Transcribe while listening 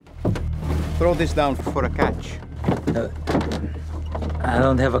Throw this down for a catch. I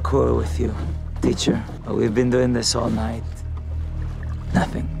don't have a quarrel with you, teacher. We've been doing this all night.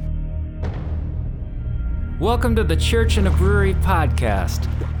 Nothing. Welcome to the Church in a Brewery podcast.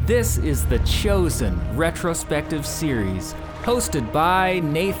 This is the Chosen retrospective series, hosted by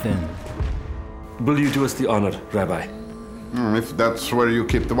Nathan. Will you do us the honor, Rabbi? If that's where you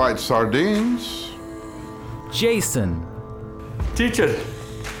keep the white sardines. Jason. Teacher,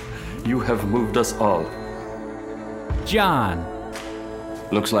 you have moved us all. John.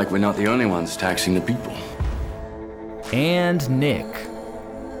 Looks like we're not the only ones taxing the people. And Nick.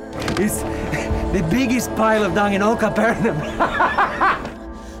 It's the biggest pile of dung in all Capernaum.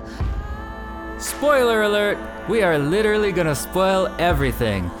 Spoiler alert, we are literally gonna spoil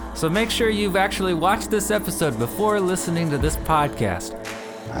everything. So make sure you've actually watched this episode before listening to this podcast.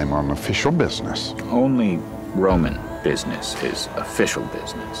 I'm on official business. Only Roman business is official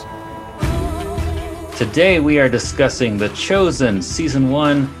business. Today we are discussing The Chosen, Season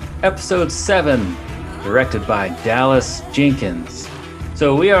 1, Episode 7, directed by Dallas Jenkins.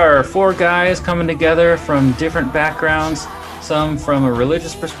 So we are four guys coming together from different backgrounds, some from a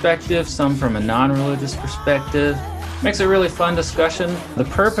religious perspective, some from a non-religious perspective. Makes a really fun discussion. The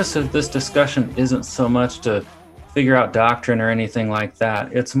purpose of this discussion isn't so much to figure out doctrine or anything like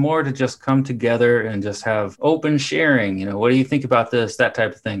that. It's more to just come together and just have open sharing. You know, what do you think about this? That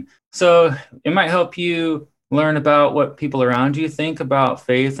type of thing. So it might help you learn about what people around you think about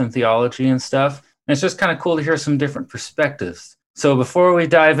faith and theology and stuff. And it's just kind of cool to hear some different perspectives. So before we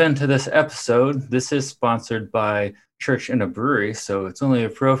dive into this episode, this is sponsored by Church in a Brewery. So it's only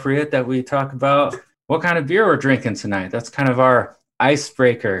appropriate that we talk about what kind of beer we're drinking tonight. That's kind of our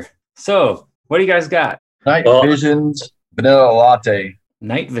icebreaker. So what do you guys got? Night Visions Vanilla Latte.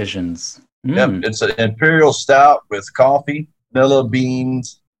 Night Visions. Yep, it's an imperial stout with coffee, vanilla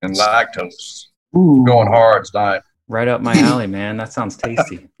beans, and lactose. Ooh. Going hard tonight. Right up my alley, man. That sounds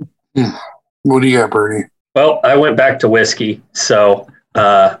tasty. What do you got, Bernie? Well, I went back to whiskey, so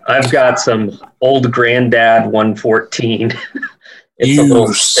I've got some Old Granddad 114. It's a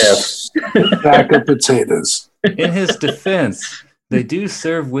little stiff. Sack of potatoes. In his defense, they do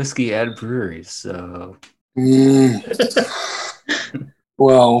serve whiskey at breweries, so.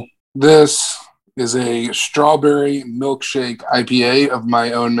 Well, this is a strawberry milkshake IPA of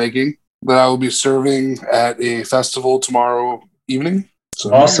my own making that I will be serving at a festival tomorrow evening.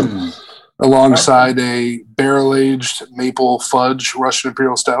 So, awesome. Alongside a barrel-aged maple fudge Russian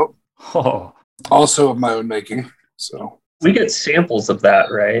Imperial Stout. Oh. Also of my own making. So we get samples of that,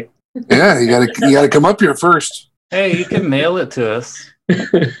 right? Yeah, you gotta come up here first. Hey, you can mail it to us.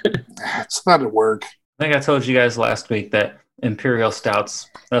 It's not at work. I think I told you guys last week that Imperial Stouts,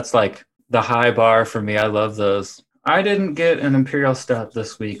 that's like the high bar for me. I love those. I didn't get an Imperial Stout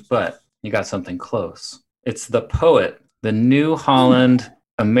this week, but you got something close. It's the Poet, the New Holland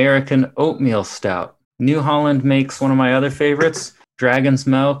American Oatmeal Stout. New Holland makes one of my other favorites, Dragon's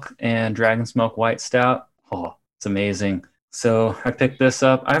Milk and Dragon's Milk White Stout. Oh, it's amazing. So I picked this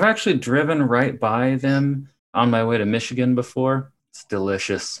up. I've actually driven right by them on my way to Michigan before. It's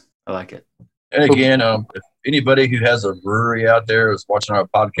delicious. I like it. And again, if anybody who has a brewery out there is watching our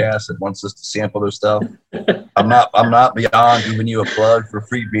podcast and wants us to sample their stuff, I'm not beyond giving you a plug for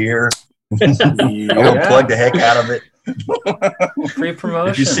free beer. I'll plug the heck out of it. Free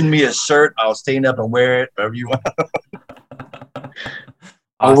promotion. If you send me a shirt, I'll stand up and wear it, whatever you want.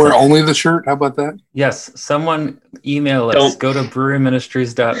 I'll wear only the shirt. How about that? Yes. Someone email us. Go to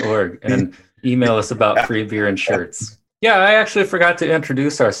breweryministries.org and email us about free beer and shirts. Yeah, I actually forgot to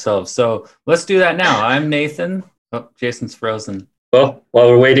introduce ourselves. So let's do that now. I'm Nathan. Oh, Jason's frozen. Well, while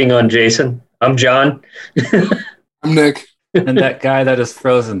we're waiting on Jason, I'm John. I'm Nick. And that guy that is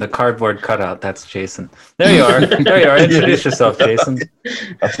frozen, the cardboard cutout, that's Jason. There you are. There you are. Introduce yourself, Jason.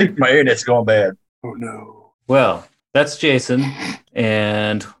 I think my internet's going bad. Oh, no. Well, that's Jason,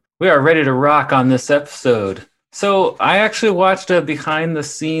 and we are ready to rock on this episode. So I actually watched a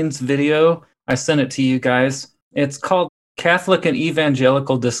behind-the-scenes video. I sent it to you guys. It's called Catholic and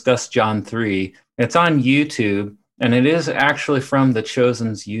Evangelical Discuss John 3. It's on YouTube, and it is actually from The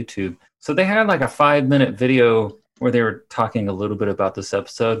Chosen's YouTube. So they had like a 5-minute video where they were talking a little bit about this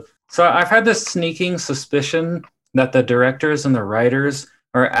episode. So I've had this sneaking suspicion that the directors and the writers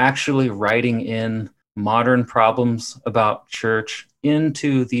are actually writing in modern problems about church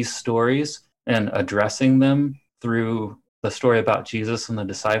into these stories and addressing them through the story about Jesus and the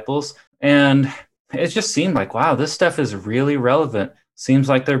disciples. And it just seemed like, wow, this stuff is really relevant. Seems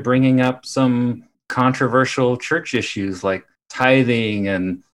like they're bringing up some controversial church issues like tithing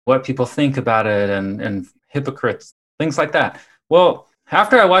and what people think about it and hypocrites, things like that. Well,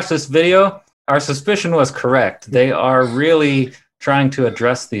 after I watched this video, our suspicion was correct. They are really trying to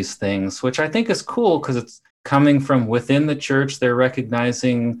address these things, which I think is cool because it's coming from within the church. They're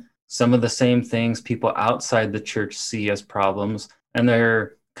recognizing some of the same things people outside the church see as problems, and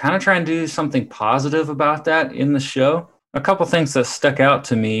they're kind of trying to do something positive about that in the show. A couple things that stuck out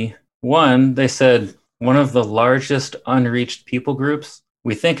to me. One, they said one of the largest unreached people groups.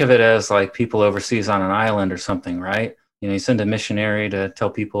 We think of it as like people overseas on an island or something, right? You know, you send a missionary to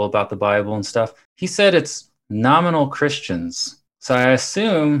tell people about the Bible and stuff. He said it's nominal Christians. So I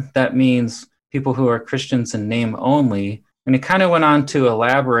assume that means people who are Christians in name only. And he kind of went on to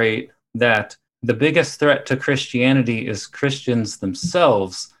elaborate that the biggest threat to Christianity is Christians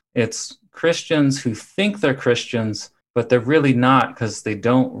themselves. It's Christians who think they're Christians, but they're really not because they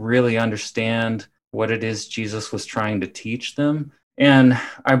don't really understand what it is Jesus was trying to teach them. And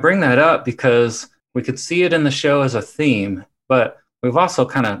I bring that up because we could see it in the show as a theme, but we've also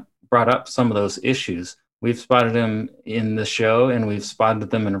kind of brought up some of those issues. We've spotted them in the show and we've spotted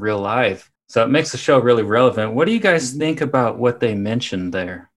them in real life. So it makes the show really relevant. What do you guys think about what they mentioned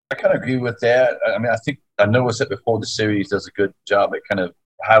there? I kind of agree with that. I mean, I think I noticed that before the series does a good job at kind of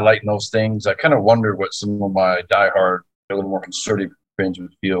highlighting those things. I kind of wonder what some of my diehard, a little more conservative friends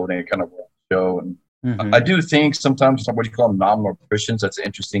would feel when they kind of watch the show. And I do think sometimes, what do you call them, nominal Christians? That's an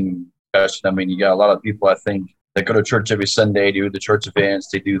interesting discussion. I mean, you got a lot of people, I think, that go to church every Sunday, do the church events,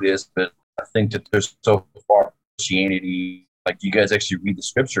 they do this, but I think that there's so far Christianity, like you guys actually read the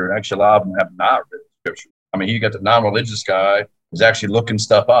scripture, and actually a lot of them have not read the scripture. I mean, you got the non-religious guy who's actually looking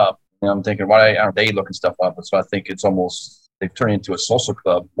stuff up, and I'm thinking, why aren't they looking stuff up? And so I think it's almost, they've turned into a social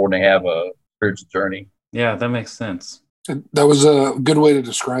club more than they have a spiritual journey. Yeah, that makes sense. That was a good way to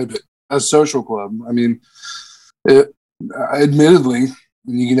describe it. A social club. I mean, admittedly,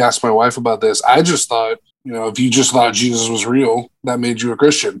 and you can ask my wife about this, I just thought, you know, if you just thought Jesus was real, that made you a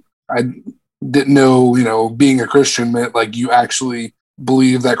Christian. I didn't know, you know, being a Christian meant like you actually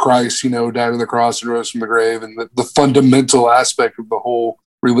believe that Christ, you know, died on the cross and rose from the grave, and the fundamental aspect of the whole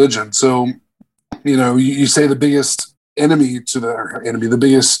religion. So, you know, you say the biggest enemy to the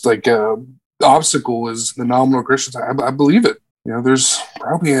biggest like obstacle is the nominal Christians. I believe it. You know, there's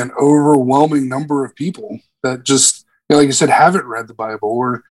probably an overwhelming number of people that just, you know, like you said, haven't read the Bible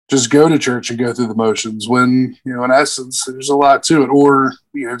or just go to church and go through the motions when, you know, in essence, there's a lot to it. Or,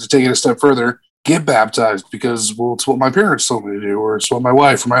 you know, to take it a step further, get baptized because, well, it's what my parents told me to do, or it's what my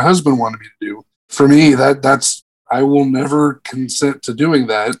wife or my husband wanted me to do. For me, that's, I will never consent to doing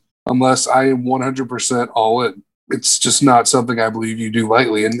that unless I am 100% all in. It's just not something I believe you do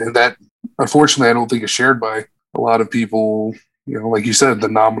lightly. And that, unfortunately, I don't think is shared by a lot of people, you know, like you said, the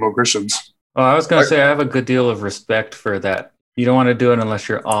nominal Christians. Well, I was going to say I have a good deal of respect for that. You don't want to do it unless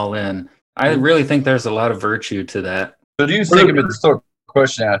you're all in. I really think there's a lot of virtue to that. So do you think of it, just throw a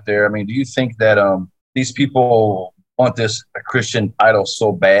question out there, I mean, do you think that these people want this a Christian title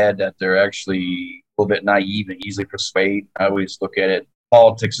so bad that they're actually a little bit naive and easily persuaded? I always look at it,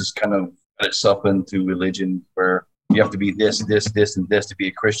 politics has kind of got itself into religion where you have to be this, and this to be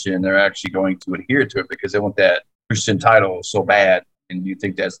a Christian, and they're actually going to adhere to it because they want that Christian title so bad. And do you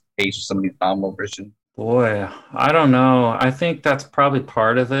think that's the case with some of these nominal Christians? Boy, I don't know. I think that's probably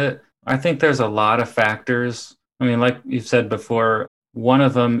part of it. I think there's a lot of factors. I mean, like you've said before, one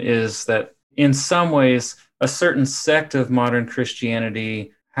of them is that in some ways, a certain sect of modern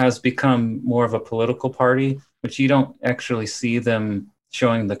Christianity has become more of a political party, but you don't actually see them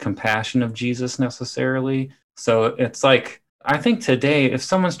showing the compassion of Jesus necessarily. So it's like, I think today, if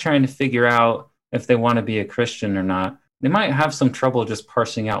someone's trying to figure out if they want to be a Christian or not, they might have some trouble just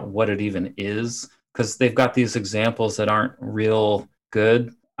parsing out what it even is, because they've got these examples that aren't real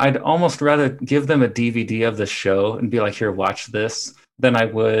good. I'd almost rather give them a DVD of the show and be like, here, watch this, than I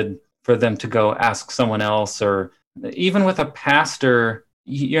would for them to go ask someone else. Or even with a pastor,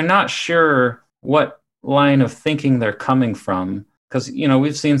 you're not sure what line of thinking they're coming from. Because, you know,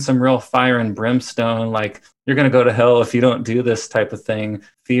 we've seen some real fire and brimstone, like you're going to go to hell if you don't do this type of thing.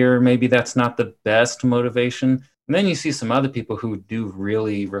 Fear, maybe that's not the best motivation. And then you see some other people who do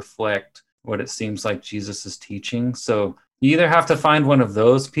really reflect what it seems like Jesus is teaching. So you either have to find one of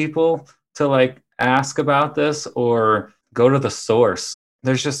those people to like ask about this or go to the source.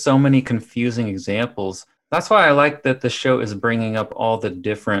 There's just so many confusing examples. That's why I like that the show is bringing up all the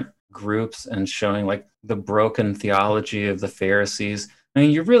different groups and showing like the broken theology of the Pharisees. I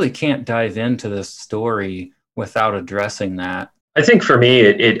mean, you really can't dive into this story without addressing that. I think for me,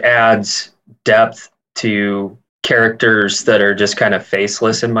 it adds depth to characters that are just kind of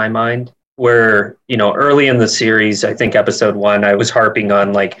faceless in my mind. Where, you know, early in the series, I think episode 1, I was harping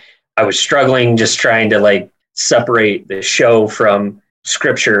on like, I was struggling just trying to like separate the show from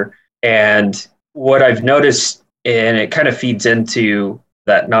scripture. And what I've noticed, and it kind of feeds into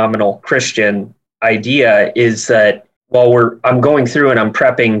that nominal Christian idea, is that while I'm going through and I'm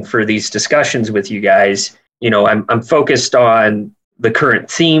prepping for these discussions with you guys, I'm focused on the current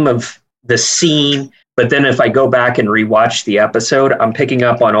theme of the scene. But then if I go back and rewatch the episode, I'm picking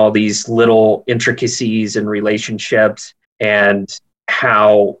up on all these little intricacies and relationships and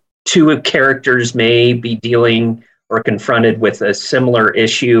how two characters may be dealing or confronted with a similar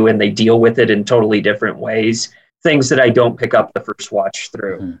issue and they deal with it in totally different ways. Things that I don't pick up the first watch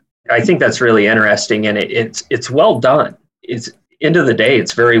through. Mm-hmm. I think that's really interesting, and it's well done. It's end of the day,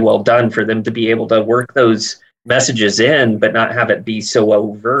 it's very well done for them to be able to work those messages in, but not have it be so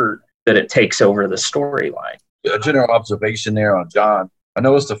overt that it takes over the storyline. A general observation there on John. I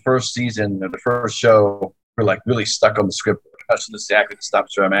noticed the first season of the first show, we're like really stuck on the script. I shouldn't say accurate, stop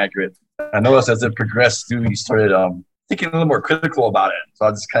sure I'm accurate. I noticed as it progressed through, he started thinking a little more critical about it. So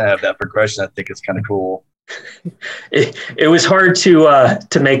I just kind of have that progression. I think it's kind of cool. It was hard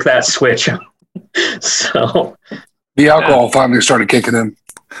to make that switch. So the alcohol finally started kicking in.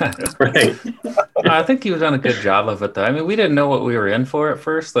 Right. I think he was done a good job of it, though. I mean, we didn't know what we were in for at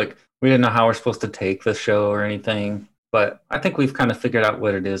first. Like, we didn't know how we're supposed to take the show or anything. But I think we've kind of figured out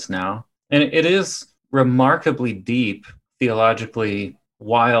what it is now. And it is remarkably deep theologically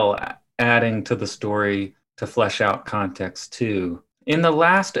while adding to the story to flesh out context, too. In the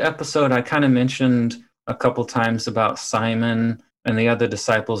last episode, I kind of mentioned a couple times about Simon and the other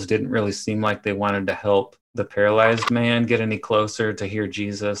disciples didn't really seem like they wanted to help the paralyzed man get any closer to hear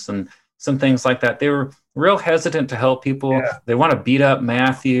Jesus and some things like that. They were real hesitant to help people. Yeah. They want to beat up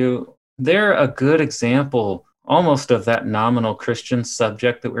Matthew. They're a good example almost of that nominal Christian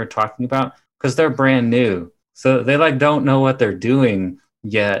subject that we were talking about because they're brand new. So they don't know what they're doing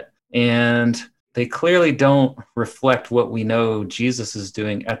yet. And they clearly don't reflect what we know Jesus is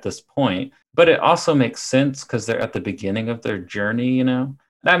doing at this point. But it also makes sense because they're at the beginning of their journey,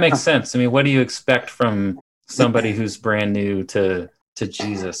 That makes sense. I mean, what do you expect from somebody who's brand new to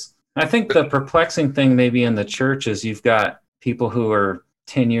Jesus? I think the perplexing thing maybe in the church is you've got people who are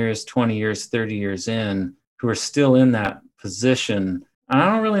 10 years, 20 years, 30 years in who are still in that position. I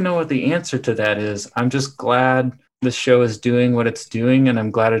don't really know what the answer to that is. I'm just glad the show is doing what it's doing, and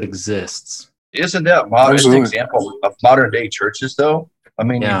I'm glad it exists. Isn't that an example of modern day churches, though? I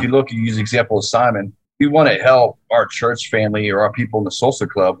mean, if you use the example of Simon, we want to help our church family or our people in the Salsa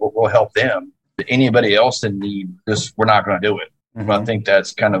Club, we'll help them. Anybody else in need, we're not going to do it. Mm-hmm. But I think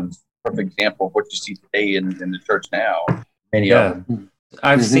that's kind of a perfect example of what you see today in the church now. Many of them.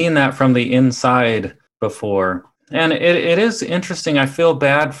 I've seen that from the inside before. And it is interesting. I feel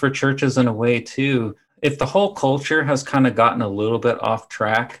bad for churches in a way, too. If the whole culture has kind of gotten a little bit off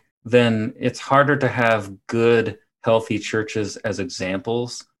track, then it's harder to have good, healthy churches as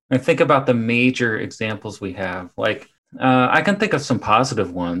examples. And think about the major examples we have. I can think of some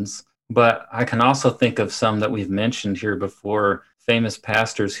positive ones, but I can also think of some that we've mentioned here before, famous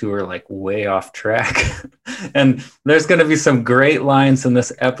pastors who are way off track. And there's going to be some great lines in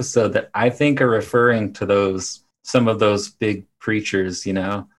this episode that I think are referring to some of those big preachers,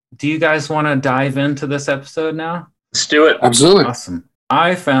 Do you guys want to dive into this episode now? Let's do it. Absolutely. Awesome.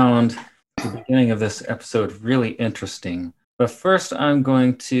 I found the beginning of this episode really interesting. But first, I'm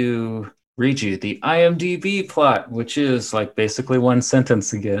going to read you the IMDb plot, which is basically one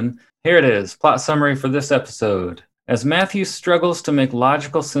sentence again. Here it is. Plot summary for this episode. As Matthew struggles to make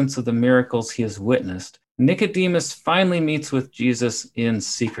logical sense of the miracles he has witnessed, Nicodemus finally meets with Jesus in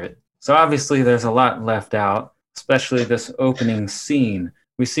secret. So obviously there's a lot left out, especially this opening scene.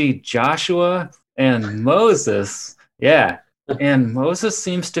 We see Joshua and Moses. Yeah. And Moses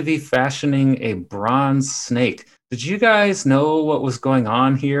seems to be fashioning a bronze snake. Did you guys know what was going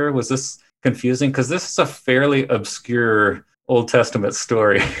on here? Was this confusing? Because this is a fairly obscure Old Testament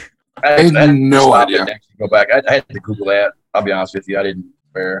story. I had no idea. Go back. I had to Google that. I'll be honest with you. I didn't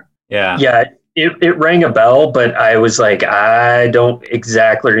care. Yeah. Yeah. It rang a bell, but I was I don't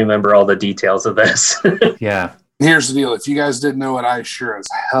exactly remember all the details of this. Yeah. Here's the deal. If you guys didn't know it, I sure as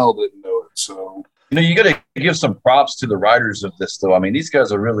hell didn't know it. So, you got to give some props to the writers of this, though. I mean, these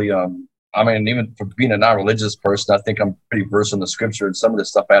guys are really, even for being a non-religious person, I think I'm pretty versed in the scripture, and some of this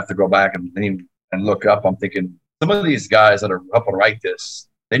stuff I have to go back and look up. I'm thinking some of these guys that are up and write this,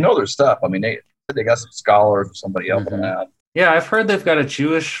 they know their stuff. I mean, they got some scholars or somebody helping them out. Yeah, I've heard they've got a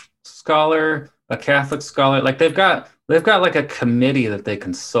Jewish scholar, a Catholic scholar. They've got a committee that they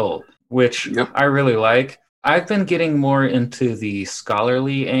consult, which I really like. I've been getting more into the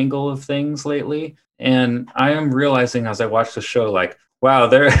scholarly angle of things lately, and I am realizing as I watch the show, wow,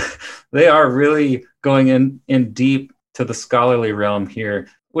 they are really going in deep to the scholarly realm here.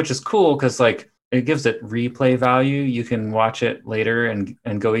 which is cool because like it gives it replay value. You can watch it later and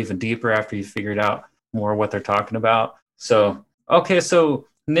go even deeper after you figured out more what they're talking about. So okay, so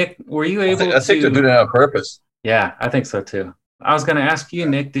Nick, were you able I think they're doing it on purpose. Yeah, I think so too. I was going to ask you,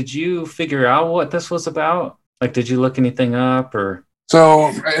 Nick, did you figure out what this was about? Like, did you look anything up or? So,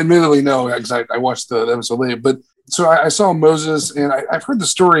 admittedly, no, because I watched the episode late. But so I saw Moses, and I've heard the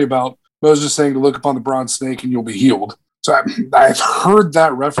story about Moses saying to look upon the bronze snake and you'll be healed. So I've heard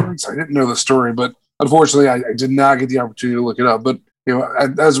that reference. I didn't know the story, but unfortunately, I did not get the opportunity to look it up. But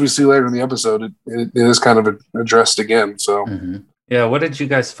as we see later in the episode, it is kind of addressed again. So, yeah, what did you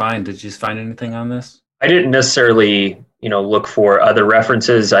guys find? Did you find anything on this? I didn't necessarily, look for other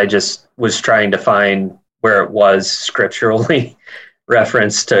references. I just was trying to find where it was scripturally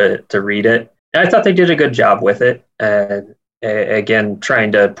referenced to read it. And I thought they did a good job with it. And again,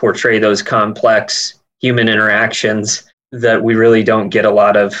 trying to portray those complex human interactions that we really don't get a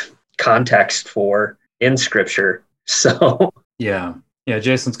lot of context for in scripture. So yeah,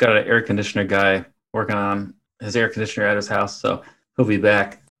 Jason's got an air conditioner guy working on his air conditioner at his house, so he'll be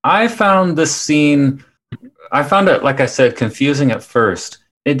back. I found this scene, it, like I said, confusing at first.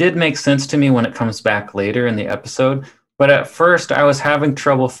 It did make sense to me when it comes back later in the episode, but at first I was having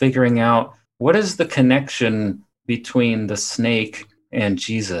trouble figuring out what is the connection between the snake and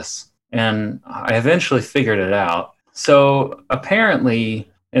Jesus. And I eventually figured it out. So apparently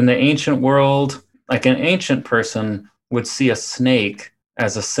in the ancient world, like an ancient person would see a snake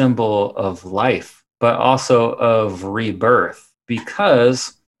as a symbol of life, but also of rebirth,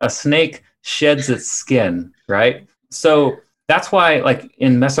 because a snake sheds its skin, right? So that's why, like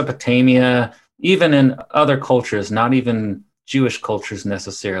in Mesopotamia, even in other cultures, not even Jewish cultures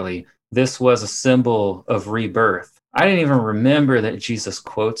necessarily, this was a symbol of rebirth. I didn't even remember that Jesus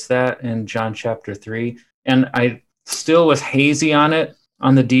quotes that in John chapter 3. And I still was hazy on it,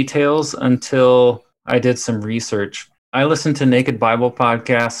 on the details, until I did some research. I listened to Naked Bible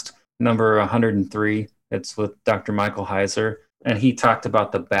podcast number 103. It's with Dr. Michael Heiser. And he talked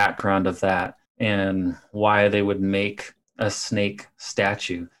about the background of that and why they would make a snake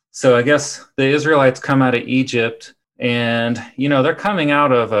statue. So I guess the Israelites come out of Egypt, and, they're coming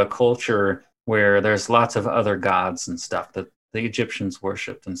out of a culture where there's lots of other gods and stuff that the Egyptians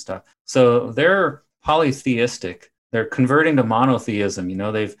worshipped and stuff. So they're polytheistic. They're converting to monotheism.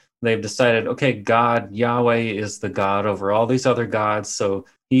 They've decided, okay, God, Yahweh is the God over all these other gods. So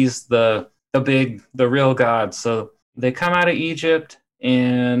he's the real God. So they come out of Egypt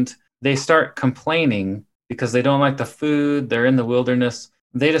and they start complaining because they don't like the food. They're in the wilderness.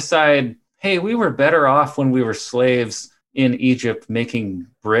 They decide, hey, we were better off when we were slaves in Egypt making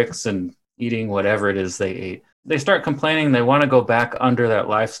bricks and eating whatever it is they ate. They start complaining. They want to go back under that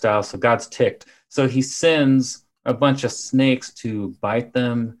lifestyle. So God's ticked. So he sends a bunch of snakes to bite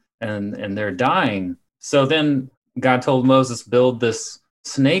them, and they're dying. So then God told Moses, build this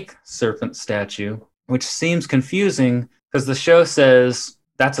snake serpent statue, which seems confusing because the show says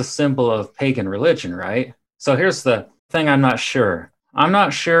that's a symbol of pagan religion, right? So here's the thing I'm not sure. I'm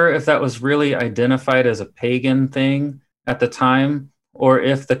not sure if that was really identified as a pagan thing at the time, or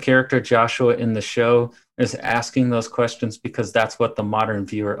if the character Joshua in the show is asking those questions because that's what the modern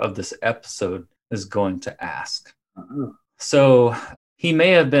viewer of this episode is going to ask. So he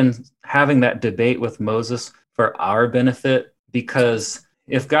may have been having that debate with Moses for our benefit, because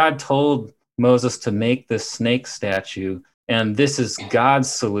if God told Moses to make this snake statue and this is God's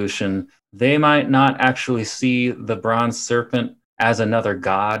solution, they might not actually see the bronze serpent as another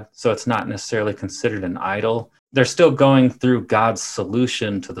god, so it's not necessarily considered an idol. They're still going through God's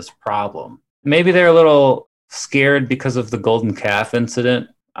solution to this problem. Maybe they're a little scared because of the golden calf incident.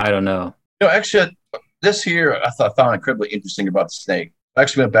 I don't know. Actually, this here I found incredibly interesting about the snake. I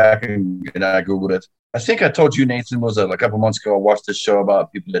actually went back and I Googled it. I think I told you, Nathan, was a couple months ago, I watched this show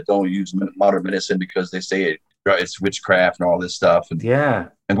about people that don't use modern medicine because they say it's witchcraft and all this stuff.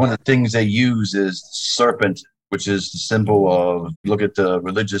 And one of the things they use is serpent, which is the symbol of, look at the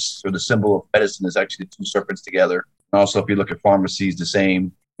religious, or the symbol of medicine is actually two serpents together. And also, if you look at pharmacies, the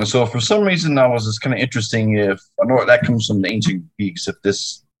same. And so for some reason, I was just kind of interesting if, I know that comes from the ancient Greeks, if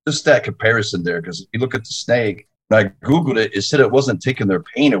just that comparison there, because if you look at the snake, when I Googled it, it said it wasn't taking their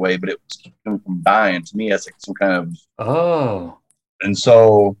pain away, but it was keeping them from dying. To me, that's like some kind of... Oh. And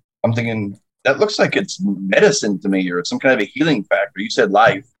so I'm thinking, that looks like it's medicine to me, or it's some kind of a healing factor. You said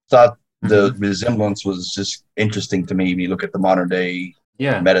life. Thought the resemblance was just interesting to me when you look at the modern day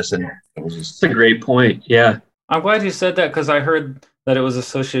medicine. It was just... That's a great point. Yeah. I'm glad you said that, because I heard that it was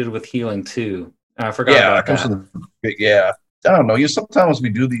associated with healing too. I forgot about that. I don't know. Sometimes we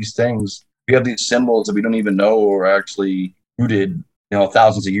do these things. We have these symbols that we don't even know are actually rooted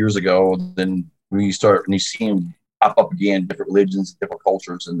thousands of years ago. Then when you see them pop up again, different religions, different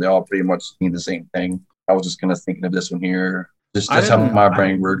cultures, and they all pretty much mean the same thing. I was just kind of thinking of this one here. Just how my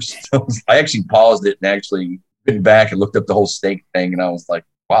brain works. I actually paused it and actually went back and looked up the whole snake thing, and I was like,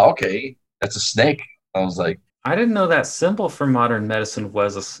 wow, okay, that's a snake. I was like, I didn't know that symbol for modern medicine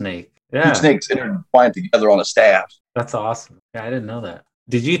was a snake. Yeah. Two snakes intertwined together on a staff. That's awesome. Yeah, I didn't know that.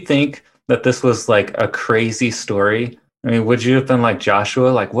 Did you think that this was like a crazy story? I mean, would you have been like Joshua?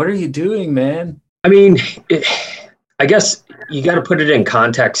 Like, what are you doing, man? I mean, I guess you got to put it in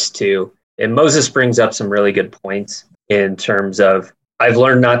context too. And Moses brings up some really good points in terms of, I've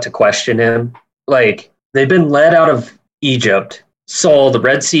learned not to question him. Like, they've been led out of Egypt, saw the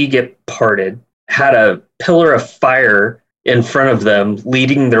Red Sea get parted, had a pillar of fire in front of them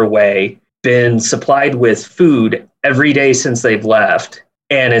leading their way, been supplied with food every day since they've left.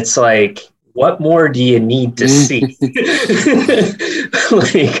 And it's like, what more do you need to see?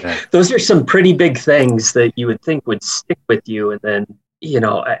 Like, those are some pretty big things that you would think would stick with you. And then,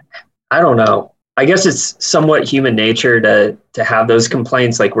 I don't know. I guess it's somewhat human nature to have those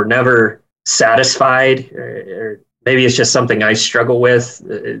complaints. Like, we're never satisfied, or maybe it's just something I struggle with,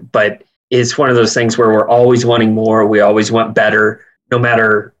 but it's one of those things where we're always wanting more. We always want better, no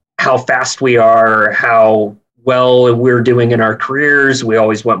matter how fast we are, how well we're doing in our careers. We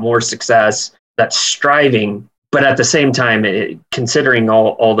always want more success. That's striving. But at the same time, considering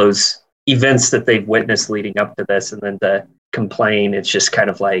all those events that they've witnessed leading up to this, and then to complain, it's just kind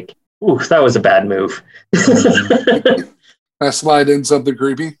of like, ooh, that was a bad move. I slide in something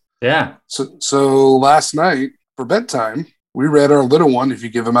creepy. Yeah. So last night for bedtime, we read our little one, If You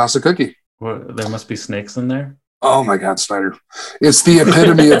Give a Mouse a Cookie. Well, there must be snakes in there. Oh my God, Snyder! It's the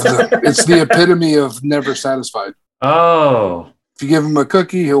epitome of never satisfied. Oh. If you give him a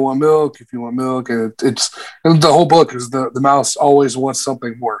cookie, he'll want milk. If you want milk, and the whole book is the mouse always wants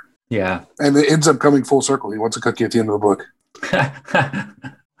something more. Yeah. And it ends up coming full circle. He wants a cookie at the end of the book.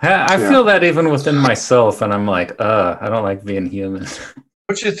 I feel that even within myself, and I'm like, I don't like being human.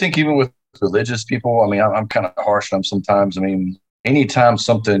 Don't you think even with religious people, I mean, I'm kind of harsh on them sometimes. I mean, anytime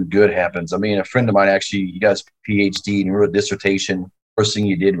something good happens, I mean, a friend of mine actually, he got his PhD and he wrote a dissertation. First thing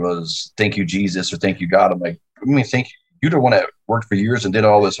he did was, thank you, Jesus, or thank you, God. I'm like, I mean, you're the one that worked for years and did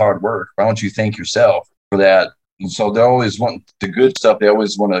all this hard work. Why don't you thank yourself for that? And so they always want the good stuff. They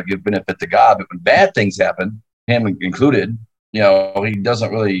always want to give benefit to God. But when bad things happen, him included, he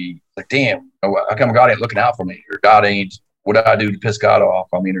doesn't really, like, damn, how come God ain't looking out for me? Or God ain't, what did I do to piss God off?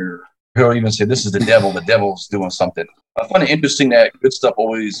 I mean, or he'll even say, this is the devil. The devil's doing something. I find it interesting that good stuff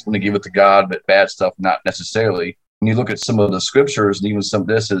always want to give it to God, but bad stuff not necessarily. When you look at some of the scriptures and even some of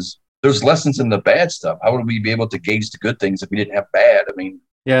this there's lessons in the bad stuff. How would we be able to gauge the good things if we didn't have bad? I mean,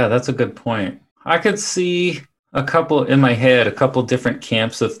 yeah, that's a good point. I could see a couple different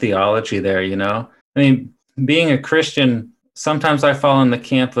camps of theology there, I mean, being a Christian, sometimes I fall in the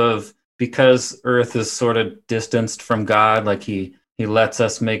camp of, because Earth is sort of distanced from God, like he lets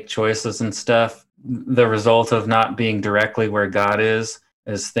us make choices and stuff. The result of not being directly where God is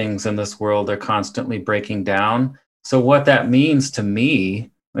things in this world are constantly breaking down. So what that means to me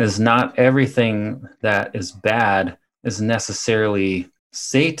is not everything that is bad is necessarily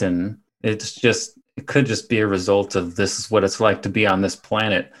Satan. It could just be a result of, this is what it's like to be on this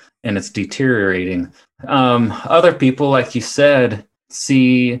planet and it's deteriorating. Other people, like you said,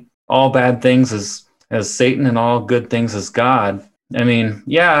 see all bad things as Satan and all good things as God. I mean,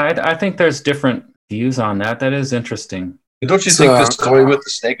 yeah, I think there's different views on that. That is interesting. Don't you think this story with the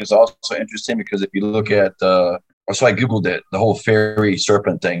snake is also interesting? Because if you look at, so I Googled it, the whole fairy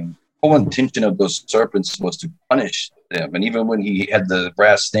serpent thing. The whole intention of those serpents was to punish them. And even when he had the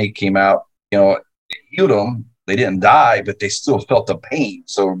brass snake came out, it healed them. They didn't die, but they still felt the pain.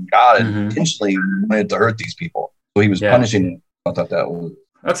 So God intentionally wanted to hurt these people. So he was punishing them. I thought that was...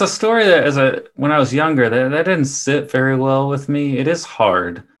 That's a story that when I was younger, that didn't sit very well with me. It is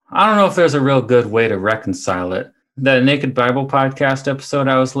hard. I don't know if there's a real good way to reconcile it. That Naked Bible podcast episode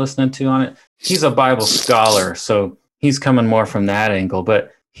I was listening to on it, he's a Bible scholar, so he's coming more from that angle.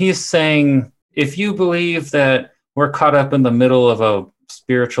 But he's saying, if you believe that we're caught up in the middle of a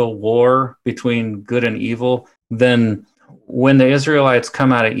spiritual war between good and evil, then when the Israelites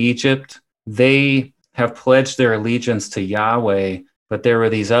come out of Egypt, they have pledged their allegiance to Yahweh, but there were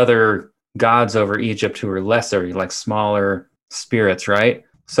these other gods over Egypt who were lesser, like smaller spirits, right?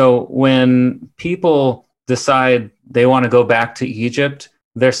 So when people decide they want to go back to Egypt,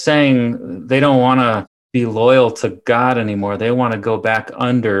 they're saying they don't want to be loyal to God anymore. They want to go back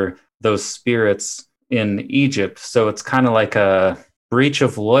under those spirits in Egypt. So it's kind of like a breach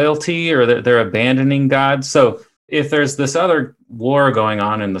of loyalty, or they're abandoning God. So if there's this other war going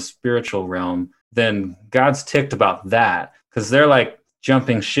on in the spiritual realm, then God's ticked about that because they're like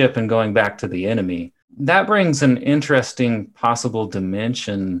jumping ship and going back to the enemy. That brings an interesting possible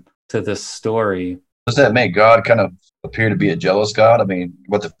dimension to this story. Does that make God kind of appear to be a jealous God? I mean,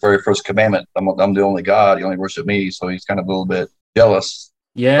 what the very first commandment, I'm the only God, you only worship me. So he's kind of a little bit jealous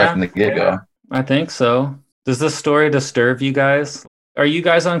right from the get-go. I think so. Does this story disturb you guys? Are you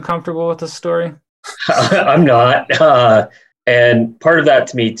guys uncomfortable with this story? I'm not. And part of that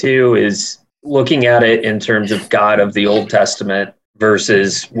to me, too, is looking at it in terms of God of the Old Testament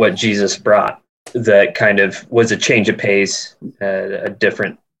versus what Jesus brought. That kind of was a change of pace, a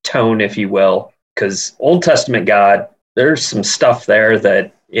different tone, if you will. Because Old Testament God, there's some stuff there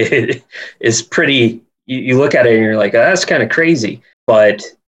that it is pretty, you look at it and you're like, oh, that's kind of crazy. But,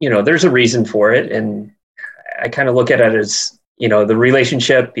 there's a reason for it. And I kind of look at it as, the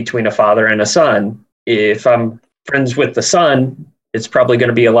relationship between a father and a son. If I'm friends with the son, it's probably going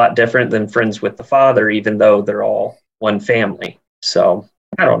to be a lot different than friends with the father, even though they're all one family. So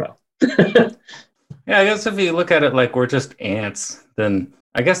I don't know. Yeah, I guess if you look at it like we're just ants, then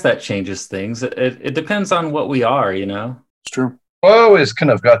I guess that changes things. It depends on what we are, It's true. Well, I always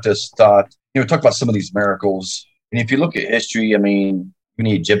kind of got this thought, talk about some of these miracles. And if you look at history, I mean,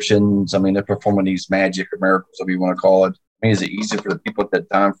 even the Egyptians, I mean, they're performing these magic or miracles, whatever you want to call it. I mean, is it easy for the people at that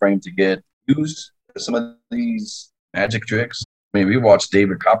time frame to get used to some of these magic tricks? I mean, we watch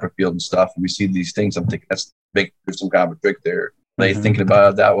David Copperfield and stuff, and we see these things. I'm thinking that's big. There's some kind of a trick there. Are they thinking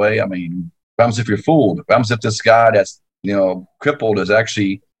about it that way? I mean, what happens if you're fooled? What happens if this guy that's crippled is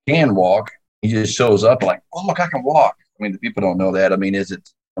actually can walk? He just shows up like, oh look, I can walk. I mean, the people don't know that. I mean,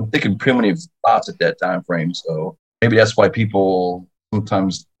 I'm thinking primitive thoughts at that time frame. So maybe that's why people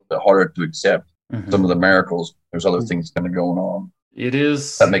sometimes a bit harder to accept some of the miracles. There's other things kind of going on. It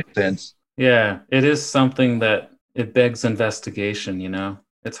is. That makes sense. Yeah, it is something that it begs investigation,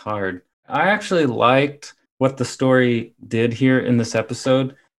 It's hard. I actually liked what the story did here in this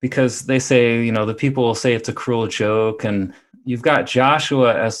episode because they say, the people will say it's a cruel joke. And you've got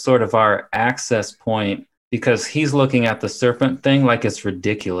Joshua as sort of our access point because he's looking at the serpent thing like it's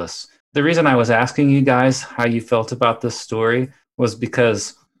ridiculous. The reason I was asking you guys how you felt about this story was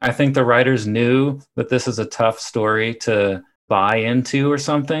because I think the writers knew that this is a tough story to buy into or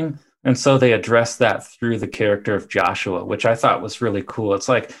something. And so they addressed that through the character of Joshua, which I thought was really cool. It's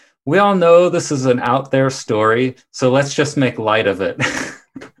like, we all know this is an out there story, so let's just make light of it.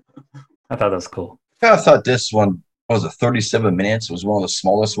 I thought that was cool. Yeah, I thought this one was 37 minutes. It was one of the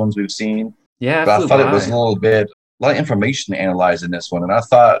smallest ones we've seen. Yeah, but I thought it was a lot of information to analyze in this one. And I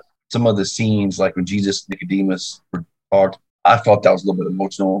thought some of the scenes, like when Jesus and Nicodemus were talked, I thought that was a little bit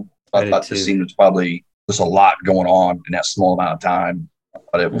emotional. I thought the scene was probably just a lot going on in that small amount of time. I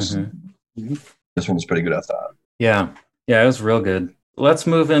thought it was this one was pretty good, I thought. Yeah, it was real good. Let's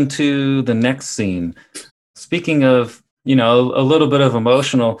move into the next scene. Speaking of, a little bit of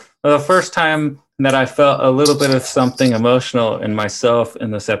emotional, the first time that I felt a little bit of something emotional in myself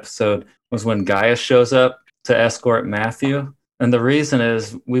in this episode was when Gaius shows up to escort Matthew. And the reason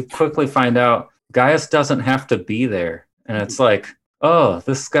is we quickly find out Gaius doesn't have to be there. And it's like, oh,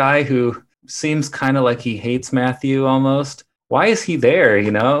 this guy who seems kind of like he hates Matthew almost. Why is he there?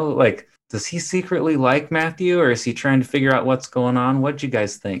 Like, does he secretly like Matthew or is he trying to figure out what's going on? What do you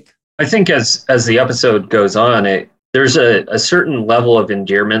guys think? I think as the episode goes on, there's a certain level of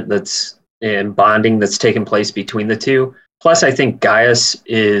endearment and bonding that's taken place between the two. Plus, I think Gaius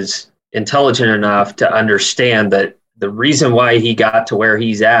is intelligent enough to understand that the reason why he got to where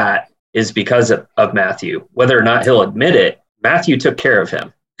he's at is because of Matthew. Whether or not he'll admit it, Matthew took care of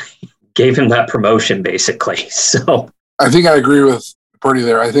him, gave him that promotion, basically. So I think I agree with Purdy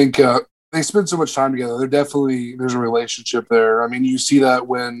there. I think they spend so much time together. There's a relationship there. I mean, you see that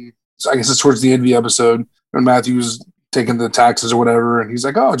when, I guess it's towards the end of the episode, when Matthew's taking the taxes or whatever, and he's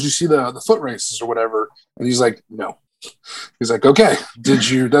like, oh, did you see the foot races or whatever? And he's like, no. He's like, okay, did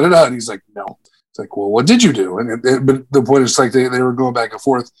you da-da-da? And he's like, no. It's like, well, what did you do? But the point is, like, they were going back and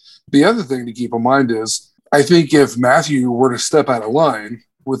forth. The other thing to keep in mind is, I think if Matthew were to step out of line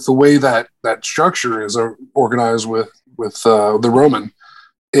with the way that structure is organized with the Roman,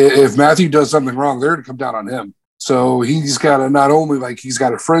 if Matthew does something wrong, they're going to come down on him. So he's got to not only, like, he's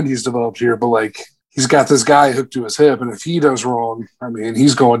got a friend he's developed here, but, like, he's got this guy hooked to his hip. And if he does wrong, I mean,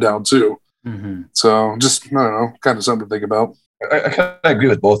 he's going down too. So just, I don't know, kind of something to think about. I kind of agree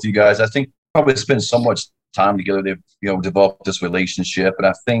with both of you guys. I think probably spend so much time together to develop this relationship. And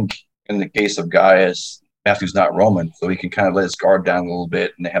I think in the case of Gaius, Matthew's not Roman, so he can kind of let his guard down a little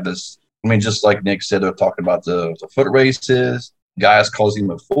bit. And they have this, I mean, just like Nick said, they're talking about the foot races. Gaius calls him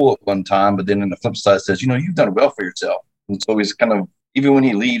a fool at one time, but then on the flip side says, you've done well for yourself. And so he's kind of, even when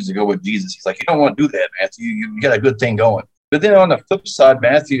he leaves to go with Jesus, he's like, you don't want to do that, Matthew. You got a good thing going. But then on the flip side,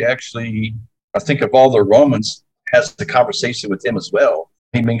 Matthew actually, I think of all the Romans, has the conversation with him as well.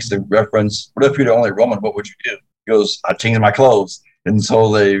 He makes the reference, what if you're the only Roman, what would you do? He goes, I change my clothes. And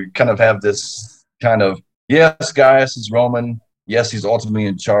so they kind of have this kind of, yes, Gaius is Roman. Yes, he's ultimately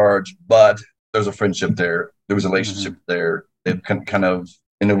in charge, but there's a friendship there. There was a relationship there. They've kind of,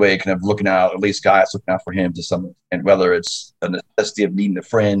 in a way, kind of looking out, at least Gaius looking out for him to some, and whether it's a necessity of needing a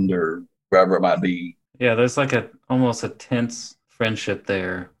friend or wherever it might be. Yeah, there's like almost a tense friendship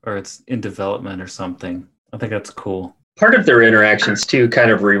there, or it's in development or something. I think that's cool. Part of their interactions too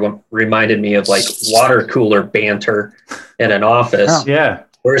kind of reminded me of like water cooler banter in an office. Yeah.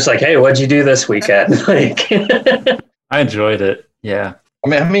 Where it's like, hey, what'd you do this weekend? Like, I enjoyed it. Yeah. I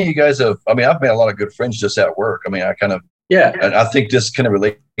mean, how many of you guys have, I've made a lot of good friends just at work. I mean, and I think this kind of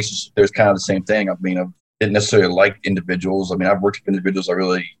relationship, there's kind of the same thing. I mean, I didn't necessarily like individuals. I mean, I've worked with individuals I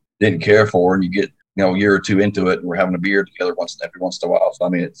really didn't care for, and you get, a year or two into it, and we're having a beer together every once in a while. So, I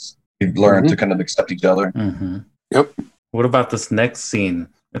mean, you've learned to kind of accept each other. Mm-hmm. Yep. What about this next scene?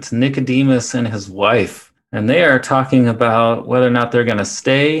 It's Nicodemus and his wife, and they are talking about whether or not they're going to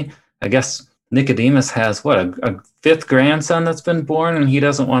stay. I guess Nicodemus has, a fifth grandson that's been born, and he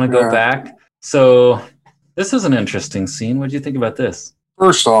doesn't want to go back. So this is an interesting scene. What do you think about this?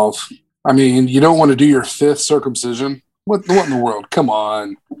 First off, I mean, you don't want to do your fifth circumcision. What in the world? Come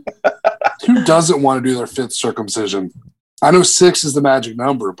on. Who doesn't want to do their fifth circumcision? I know 6 is the magic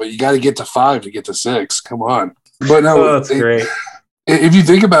number, but you got to get to 5 to get to 6. Come on. But no, that's great. If you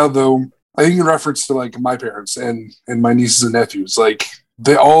think about it, though, I think in reference to like my parents and my nieces and nephews, like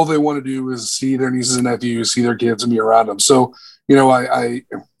all they want to do is see their nieces and nephews, see their kids, and be around them. So, I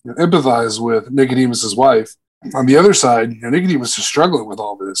empathize with Nicodemus's wife. On the other side, Nicodemus is struggling with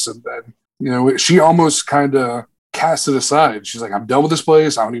all this, and she almost kind of cast it aside. She's like, I'm done with this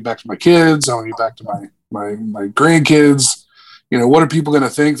place. I want to get back to my kids. I want to get back to my grandkids. What are people going to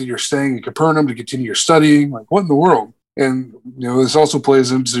think that you're staying in Capernaum to continue your studying? Like, what in the world? And, this also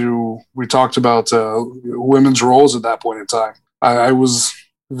plays into, we talked about women's roles at that point in time. I was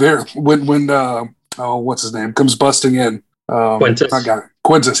there when what's his name comes busting in. Quintus.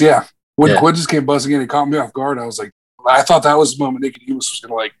 Quintus, yeah. When Quintus came busting in, it caught me off guard. I was like, I thought that was the moment Nicodemus was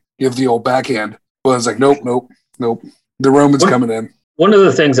going to like give the old backhand. But I was like, nope. The Roman's coming in. One of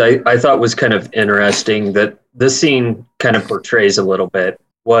the things I thought was kind of interesting that this scene kind of portrays a little bit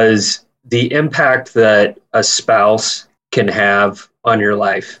was the impact that a spouse can have on your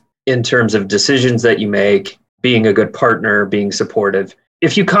life in terms of decisions that you make, being a good partner, being supportive.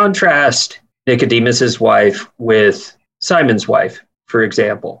 If you contrast Nicodemus's wife with Simon's wife, for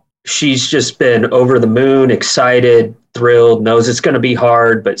example, she's just been over the moon, excited, thrilled, knows it's going to be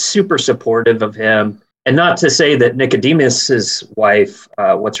hard, but super supportive of him. And not to say that Nicodemus's wife,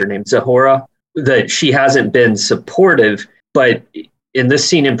 what's her name, Zahora, that she hasn't been supportive, but in this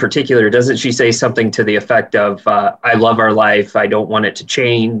scene in particular, doesn't she say something to the effect of, I love our life, I don't want it to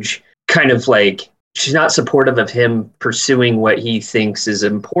change? Kind of like she's not supportive of him pursuing what he thinks is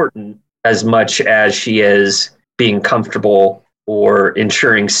important as much as she is being comfortable or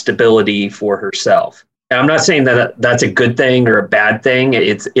ensuring stability for herself. And I'm not saying that that's a good thing or a bad thing.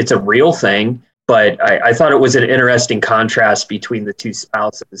 It's a real thing. But I thought it was an interesting contrast between the two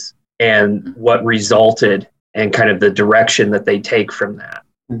spouses and what resulted and kind of the direction that they take from that.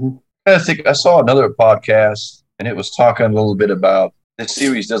 Mm-hmm. I think I saw another podcast, and it was talking a little bit about this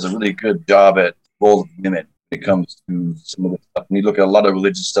series does a really good job at role of women when it comes to some of the stuff. And you look at a lot of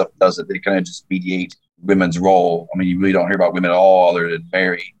religious stuff does it. They kind of just mediate women's role. I mean, you really don't hear about women at all other than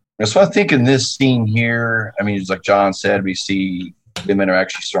Mary. And so I think in this scene here, I mean, it's like John said, we see women are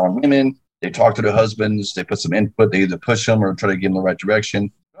actually strong women. They talk to their husbands. They put some input. They either push them or try to get them in the right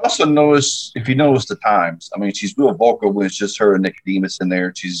direction. I also notice, if you notice the times, I mean, she's real vocal when it's just her and Nicodemus in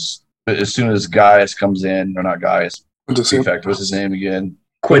there. But as soon as Gaius comes in, or not Gaius, Prefect, what's his name again?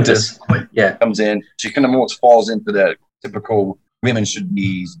 Quintus. Yeah. Comes in. She kind of almost falls into that typical women should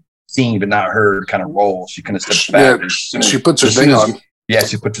be seen but not heard kind of role. She kind of steps back. Yeah, she puts her thing on. Yeah,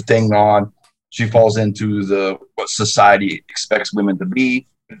 she puts her thing on. She falls into what society expects women to be.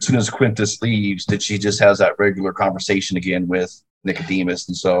 As soon as Quintus leaves, that she just has that regular conversation again with Nicodemus.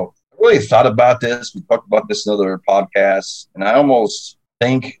 And so I really thought about this. We talked about this in other podcasts. And I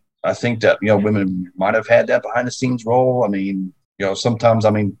think that, women might have had that behind the scenes role. I mean, sometimes,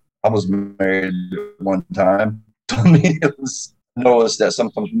 I was married one time. I mean, it was noticed that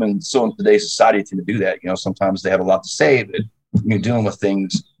sometimes women, so in today's society, tend to do that. Sometimes they have a lot to say, but you're dealing with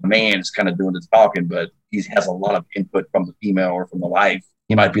things, the man is kind of doing the talking, but he has a lot of input from the female or from the wife.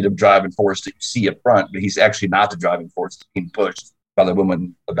 He might be the driving force that you see up front, but he's actually not the driving force that's being pushed by the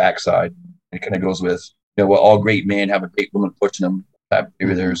woman, the backside. It kind of goes with, well, all great men have a great woman pushing them.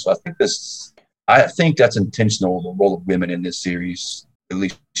 Maybe there. So I think that's intentional, the role of women in this series, at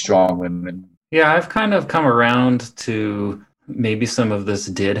least strong women. Yeah, I've kind of come around to maybe some of this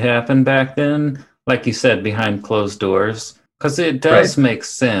did happen back then, like you said, behind closed doors, because it does make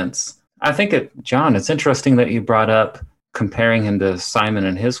sense. I think John, it's interesting that you brought up comparing him to Simon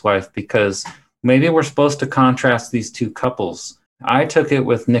and his wife, because maybe we're supposed to contrast these two couples. I took it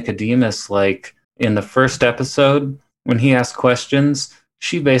with Nicodemus, like in the first episode, when he asks questions,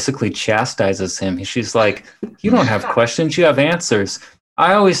 she basically chastises him. She's like, you don't have questions, you have answers.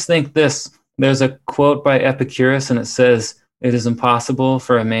 I always think there's a quote by Epicurus, and it says, it is impossible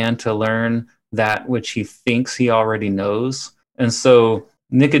for a man to learn that which he thinks he already knows. And so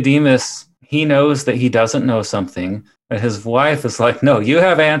Nicodemus, he knows that he doesn't know something, but his wife is like, no, you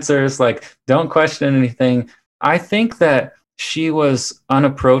have answers, like, don't question anything. I think that she was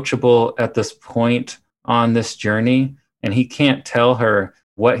unapproachable at this point on this journey, and he can't tell her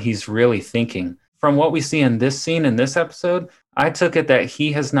what he's really thinking. From what we see in this scene, in this episode, I took it that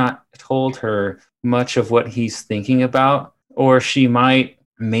he has not told her much of what he's thinking about, or she might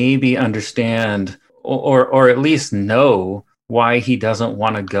maybe understand or at least know why he doesn't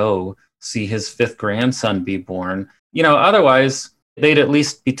want to go see his fifth grandson be born. Otherwise, they'd at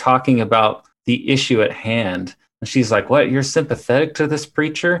least be talking about the issue at hand. And she's like, what, you're sympathetic to this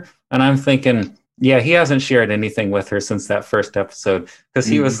preacher? And I'm thinking, yeah, he hasn't shared anything with her since that first episode, because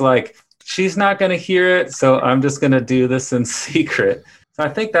he was like, she's not going to hear it, so I'm just going to do this in secret. So I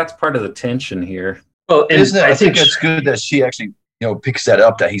think that's part of the tension here. Well, I think it's good that she actually, picks that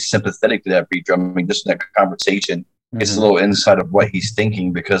up, that he's sympathetic to that preacher. I mean, just in that conversation, it's a little insight of what he's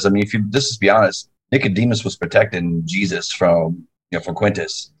thinking. Because, I mean, if you just be honest, Nicodemus was protecting Jesus from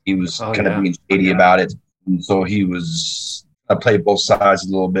Quintus. He was being shady about it. And so I played both sides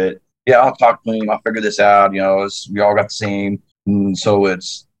a little bit. Yeah, I'll talk to him. I'll figure this out. We all got the same. And so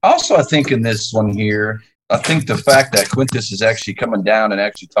it's also, I think in this one here, I think the fact that Quintus is actually coming down and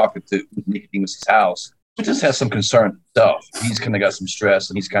actually talking to Nicodemus' house, Quintus has some concern himself. He's kind of got some stress,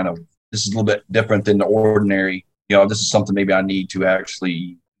 and this is a little bit different than the ordinary. This is something maybe I need to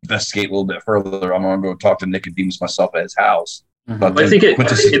actually investigate a little bit further. I'm going to go talk to Nicodemus myself at his house. But I think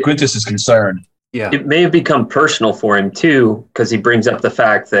Quintus is concerned. Yeah. It may have become personal for him too, because he brings up the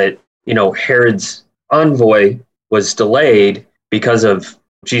fact that, Herod's envoy was delayed because of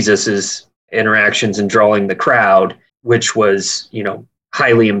Jesus's interactions and drawing the crowd, which was,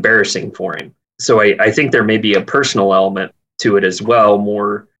 highly embarrassing for him. So I think there may be a personal element to it as well,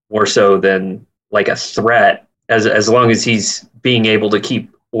 more so than like a threat. As long as he's being able to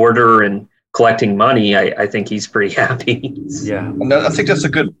keep order and collecting money, I think he's pretty happy. Yeah. And I think that's a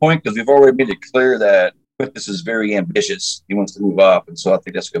good point, because we've already made it clear that Quintus is very ambitious. He wants to move up. And so I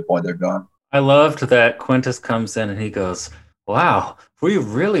think that's a good point there, John. I loved that Quintus comes in and he goes, wow, we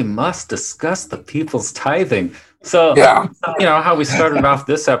really must discuss the people's tithing. So, how we started off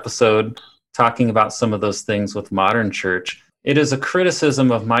this episode talking about some of those things with modern church. It is a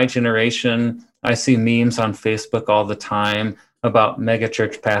criticism of my generation. I see memes on Facebook all the time about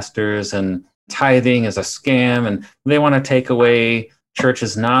megachurch pastors and tithing is a scam, and they want to take away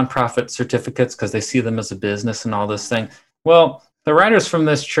churches' nonprofit certificates because they see them as a business and all this thing. Well, the writers from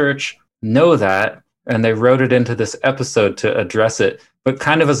this church know that, and they wrote it into this episode to address it, but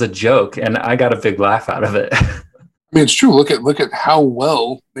kind of as a joke, and I got a big laugh out of it. I mean, it's true. Look at how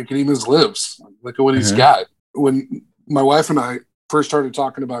well Nicodemus lives. Look at what he's got. When my wife and I first started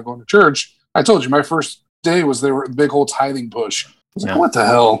talking about going to church, I told you my first day was there were the big whole tithing push. I was like, what the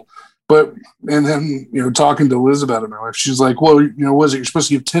hell? And then talking to Liz about it, my wife, she's like, well, was it you're supposed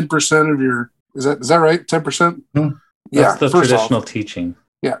to give 10% of your? Is that right? 10%? Mm-hmm. That's the traditional teaching.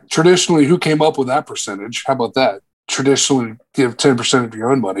 Yeah, traditionally, who came up with that percentage? How about that? Traditionally, give 10% of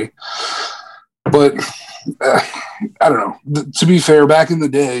your own money. But I don't know. To be fair, back in the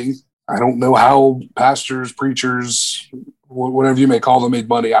day, I don't know how pastors, preachers, whatever you may call them, made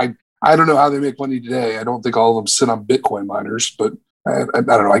money. I don't know how they make money today. I don't think all of them sit on Bitcoin miners, but I don't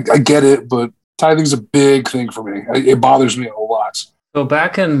know. I get it, but tithing's a big thing for me. It bothers me a lot. So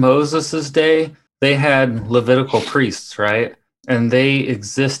back in Moses' day, they had Levitical priests, right? And they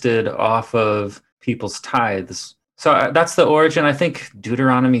existed off of people's tithes. So that's the origin. I think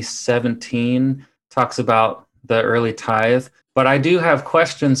Deuteronomy 17 talks about the early tithe, but I do have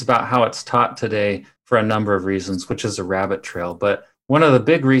questions about how it's taught today for a number of reasons, which is a rabbit trail. But one of the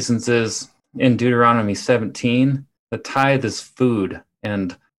big reasons is in Deuteronomy 17, the tithe is food,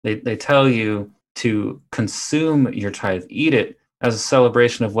 and they tell you to consume your tithe, eat it as a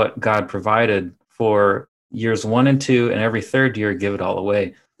celebration of what God provided for years 1 and 2, and every third year give it all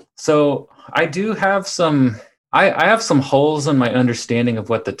away. So I do have some I have some holes in my understanding of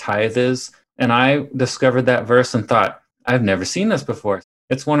what the tithe is, and I discovered that verse and thought, I've never seen this before.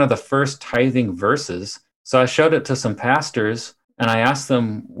 It's one of the first tithing verses. So I showed it to some pastors and I asked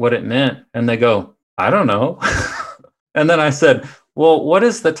them what it meant, and they go, I don't know. And then I said, well, what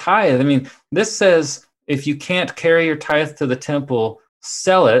is the tithe? I mean, this says if you can't carry your tithe to the temple,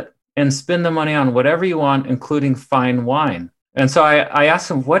 sell it and spend the money on whatever you want, including fine wine. And so I asked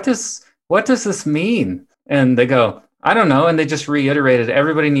them, what does this mean? And they go, I don't know. And they just reiterated,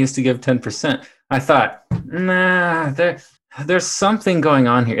 everybody needs to give 10%. I thought, nah, there's something going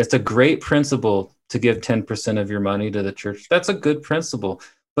on here. It's a great principle to give 10% of your money to the church. That's a good principle.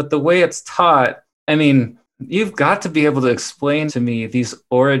 But the way it's taught, I mean, you've got to be able to explain to me these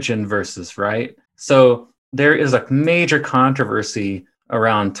origin verses, right? So there is a major controversy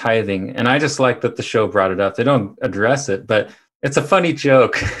around tithing. And I just like that the show brought it up. They don't address it, but it's a funny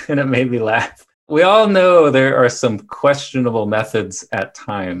joke and it made me laugh. We all know there are some questionable methods at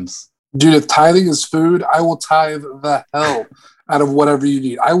times. Dude, if tithing is food, I will tithe the hell out of whatever you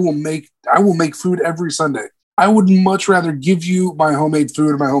need. I will make food every Sunday. I would much rather give you my homemade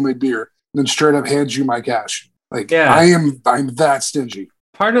food or my homemade beer than straight up hand you my cash. Like, yeah. I'm that stingy.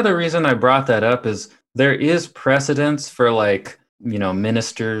 Part of the reason I brought that up is there is precedence for, like, you know,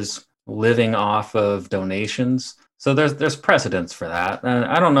 ministers living off of donations. So there's precedence for that. And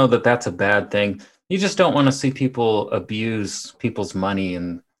I don't know that that's a bad thing. You just don't want to see people abuse people's money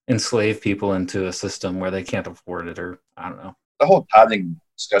and enslave people into a system where they can't afford it, or I don't know. The whole tithing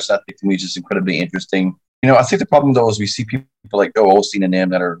discussion, I think, to me is just incredibly interesting. You know, I think the problem, though, is we see people like Joel Osteen and them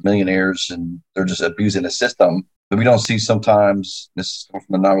that are millionaires and they're just abusing the system. But we don't see sometimes, this is coming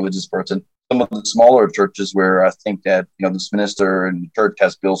from a non-religious person, some of the smaller churches where I think that, you know, this minister and the church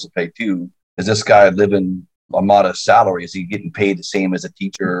has bills to pay too. Is this guy living a modest salary? Is he getting paid the same as a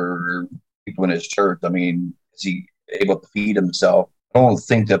teacher or people in his church? I mean, is he able to feed himself? I don't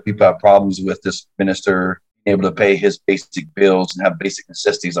think that people have problems with this minister being able to pay his basic bills and have basic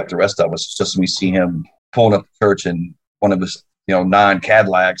necessities like the rest of us. It's just when we see him pulling up the church in one of his, 9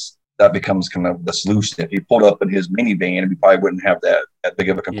 Cadillacs, that becomes kind of the solution. If he pulled up in his minivan, we probably wouldn't have that big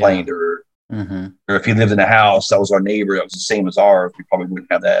of a complaint. Yeah. Or if he lived in a house that was our neighbor, that was the same as ours, we probably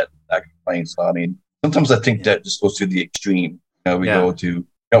wouldn't have that complaint. So, I mean, sometimes I think that just goes to the extreme. We go to,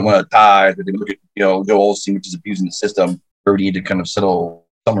 don't want to tithe, but they look at, Joel Osteen, which is abusing the system, where we need to kind of settle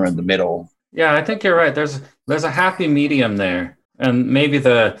somewhere in the middle. Yeah, I think you're right. There's a happy medium there. And maybe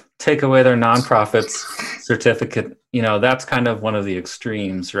the take away their nonprofits certificate, that's kind of one of the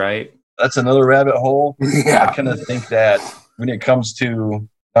extremes, right? That's another rabbit hole. Yeah. I kind of think that when it comes to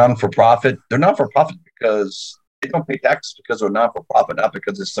non-for-profit, they're not-for-profit because they don't pay taxes because they're non-for-profit, not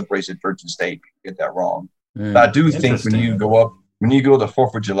because it's separation of church and state. You get that wrong. But I do think when you go to the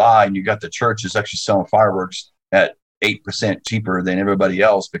 4th of July and you got the church is actually selling fireworks at 8% cheaper than everybody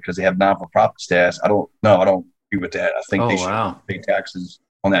else because they have non-for-profit status. I don't agree with that. I think they should pay taxes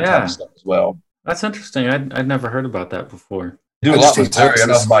on that type of stuff as well. That's interesting. I'd never heard about that before. Do a lot in Missouri. I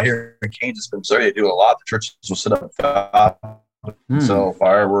know about here in Kansas, but Missouri, they do a lot. The churches will set up sell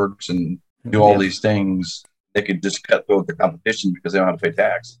fireworks and do all these things. They could just cut through the competition because they don't have to pay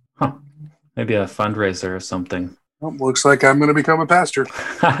tax. Huh. Maybe a fundraiser or something. Well, looks like I'm going to become a pastor.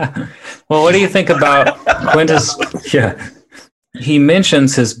 Well, what do you think about Quintus? Yeah, he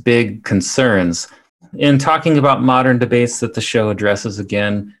mentions his big concerns in talking about modern debates that the show addresses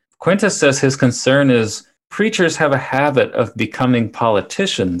again. Quintus says his concern is preachers have a habit of becoming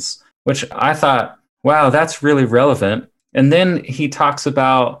politicians, which I thought, wow, that's really relevant. And then he talks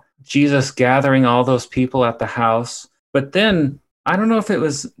about Jesus gathering all those people at the house. But then, I don't know if it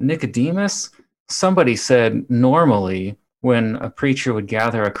was Nicodemus, somebody said normally when a preacher would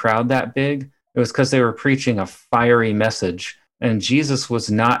gather a crowd that big, it was because they were preaching a fiery message. And Jesus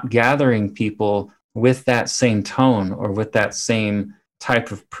was not gathering people with that same tone or with that same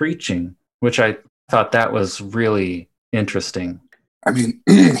type of preaching, which I thought that was really interesting. I mean,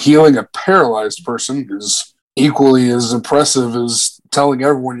 healing a paralyzed person is equally as impressive as telling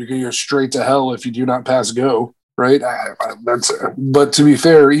everyone you're going to go straight to hell if you do not pass go, right? But to be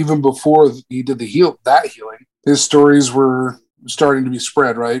fair, even before he did that healing, his stories were starting to be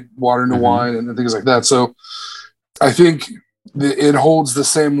spread, right? Water into wine and things like that. So I think it holds the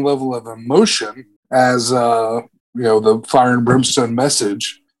same level of emotion as the fire and brimstone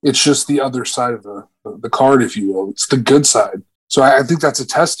message. It's just the other side of the card, if you will. It's the good side. So I think that's a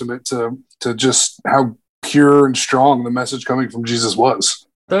testament to just how pure and strong the message coming from Jesus was.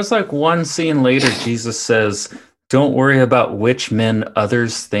 There's like one scene later, Jesus says, "Don't worry about which men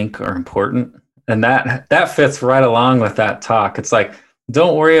others think are important." And that fits right along with that talk. It's like,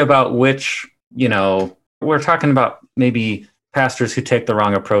 don't worry about which, we're talking about maybe pastors who take the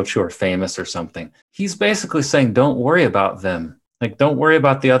wrong approach who are famous or something. He's basically saying, don't worry about them. Like, don't worry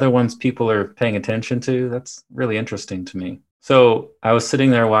about the other ones people are paying attention to. That's really interesting to me. So I was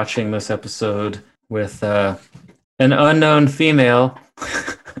sitting there watching this episode with an unknown female.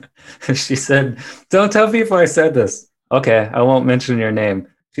 She said, "Don't tell people I said this." Okay, I won't mention your name.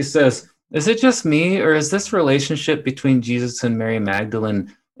 She says, "Is it just me, or is this relationship between Jesus and Mary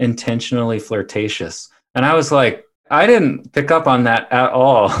Magdalene intentionally flirtatious?" And I was like, I didn't pick up on that at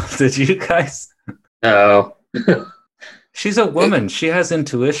all. Did you guys? No. She's a woman. She has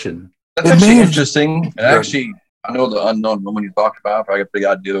intuition. That's actually interesting. And actually, I know the unknown woman you talked about. I got a big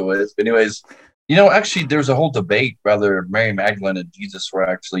idea who it is. But anyways, actually, there's a whole debate whether Mary Magdalene and Jesus were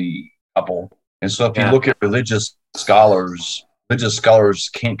actually a couple. And so if you look at religious scholars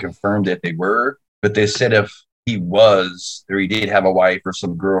can't confirm that they were, but they said if he was, or he did have a wife or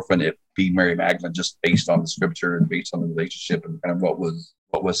some girlfriend, it'd be Mary Magdalene, just based on the scripture and based on the relationship and kind of what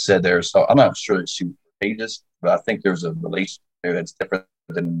was said there. So I'm not sure that she was contagious, but I think there's a relationship there that's different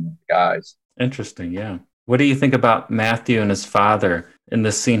than guys. Interesting, yeah. What do you think about Matthew and his father in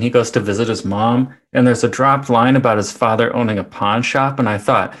this scene? He goes to visit his mom, and there's a dropped line about his father owning a pawn shop, and I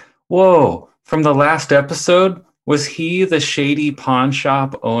thought, whoa, from the last episode, was he the shady pawn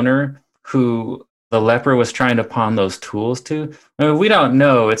shop owner who the leper was trying to pawn those tools to? I mean, we don't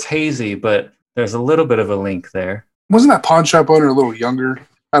know. It's hazy, but there's a little bit of a link there. Wasn't that pawn shop owner a little younger?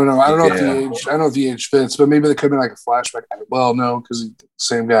 I don't know. I don't know if the age fits, but maybe there could have been like a flashback. Well, no, because he's the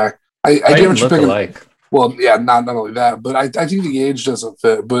same guy. I get what you're picking. Alike. Well, yeah, not only that, but I think the age doesn't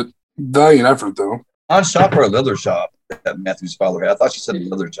fit. But valiant effort, though. Pawn shop or a leather shop that Matthew's father had? I thought she said a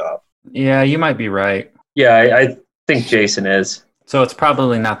leather shop. Yeah, you might be right. Yeah, I think Jason is. So it's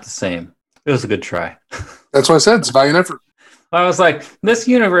probably not the same. It was a good try. That's what I said. It's valiant effort. I was like, this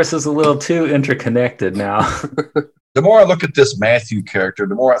universe is a little too interconnected now. The more I look at this Matthew character,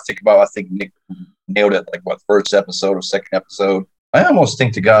 the more I think Nick nailed it, like first episode or second episode. I almost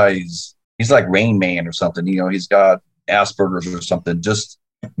think the guy he's like Rain Man or something. He's got Asperger's or something. Just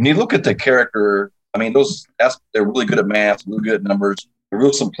when you look at the character, I mean, they're really good at math, really good at numbers. They're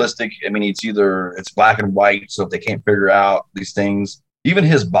real simplistic. I mean, it's black and white. So if they can't figure out these things, even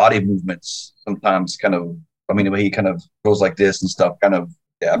his body movements sometimes the way he kind of goes like this and stuff,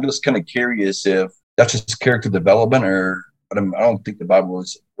 I'm just kind of curious if that's just character development but I don't think the Bible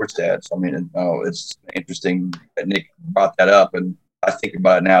supports that. So, it's interesting that Nick brought that up, and I think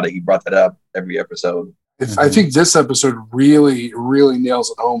about it now that he brought that up every episode. I think this episode really, really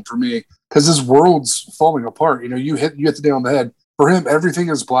nails it home for me because his world's falling apart. You hit the nail on the head. For him, everything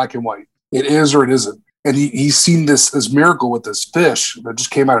is black and white. It is or it isn't. And he's seen this miracle with this fish that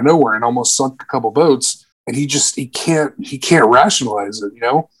just came out of nowhere and almost sunk a couple boats. And he can't rationalize it,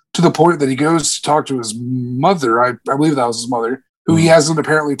 to the point that he goes to talk to his mother. I believe that was his mother, who he hasn't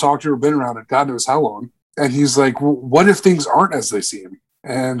apparently talked to or been around in God knows how long. And he's like, well, what if things aren't as they seem?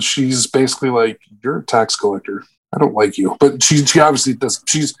 And she's basically like, you're a tax collector. I don't like you. But she obviously doesn't.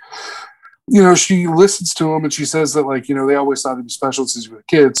 She listens to him and she says that, they always thought he'd be special since he was a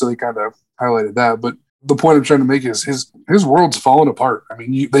kid. So they kind of highlighted that. But the point I'm trying to make is his world's falling apart. I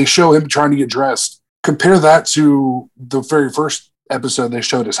mean, they show him trying to get dressed. Compare that to the very first episode they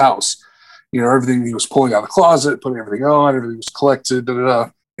showed his house. Everything he was pulling out of the closet, putting everything on, everything was collected,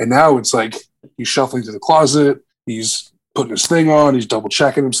 and now it's like he's shuffling to the closet, he's putting his thing on, he's double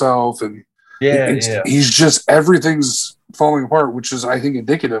checking himself, and he's just, everything's falling apart, which is, I think,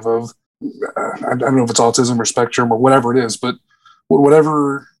 indicative of I don't know if it's autism or spectrum or whatever it is, but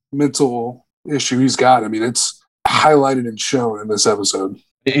whatever mental issue he's got, I mean, it's highlighted and shown in this episode.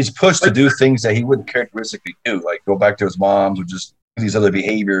 He's pushed to do things that he wouldn't characteristically do, like go back to his mom's or just these other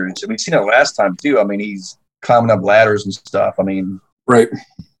behaviors. We've seen it last time too. I mean, he's climbing up ladders and stuff. I mean, right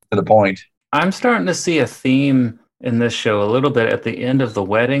to the point. I'm starting to see a theme in this show a little bit at the end of the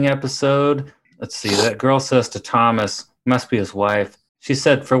wedding episode. Let's see, that girl says to Thomas, must be his wife, she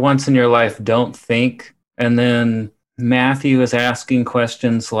said, for once in your life, don't think. And then Matthew is asking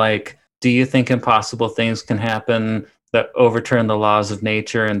questions like, do you think impossible things can happen that overturn the laws of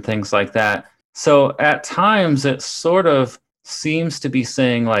nature and things like that? So at times it sort of seems to be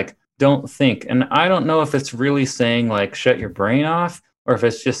saying like, don't think. And I don't know if it's really saying like, shut your brain off, or if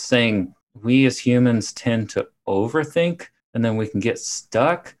it's just saying we as humans tend to overthink and then we can get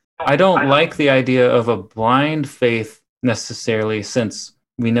stuck. I don't like the idea of a blind faith necessarily, since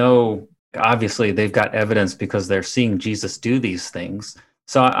we know obviously they've got evidence because they're seeing Jesus do these things.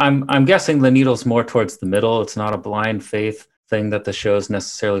 So I'm guessing the needle's more towards the middle. It's not a blind faith thing that the show is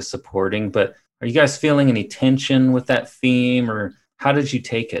necessarily supporting. But are you guys feeling any tension with that theme, or how did you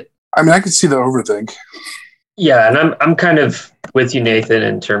take it? I mean, I could see the overthink. Yeah, and I'm kind of with you, Nathan,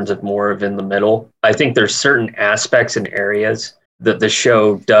 in terms of more of in the middle. I think there's certain aspects and areas that the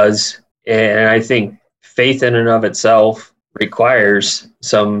show does, and I think faith in and of itself requires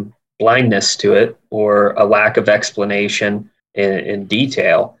some blindness to it or a lack of explanation in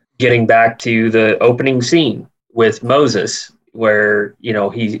detail. Getting back to the opening scene with Moses, where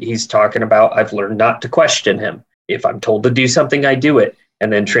he's talking about, I've learned not to question him. If I'm told to do something, I do it.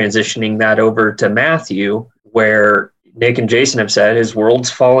 And then transitioning that over to Matthew, where Nick and Jason have said his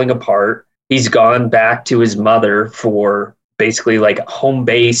world's falling apart. He's gone back to his mother for basically like a home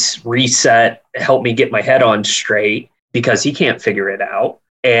base reset, help me get my head on straight, because he can't figure it out.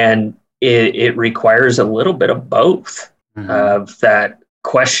 And it requires a little bit of both, of that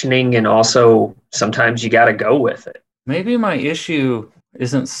questioning, and also sometimes you got to go with it. Maybe my issue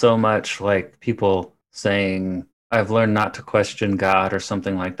isn't so much like people saying, I've learned not to question God or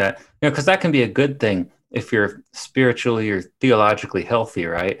something like that. Because that can be a good thing if you're spiritually or theologically healthy,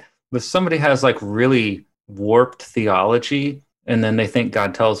 right? But somebody has like really warped theology, and then they think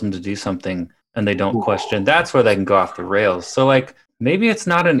God tells them to do something and they don't question. That's where they can go off the rails. So like maybe it's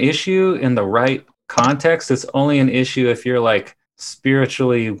not an issue in the right context. It's only an issue if you're like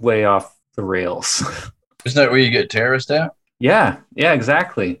spiritually way off the rails. Isn't that where you get terrorist at? Yeah,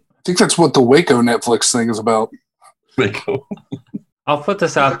 exactly. I think that's what the Waco Netflix thing is about. Waco. I'll put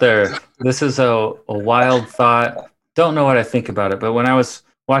this out there. This is a wild thought. Don't know what I think about it, but when I was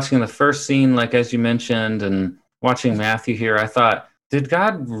watching the first scene, like as you mentioned, and watching Matthew here, I thought, did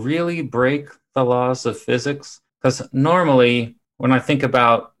God really break the laws of physics? Because normally when I think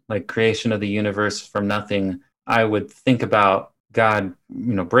about like creation of the universe from nothing, I would think about God,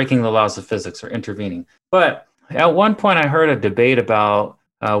 breaking the laws of physics or intervening. But at one point I heard a debate about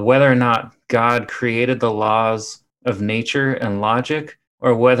whether or not God created the laws of nature and logic,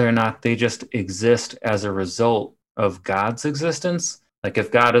 or whether or not they just exist as a result of God's existence. Like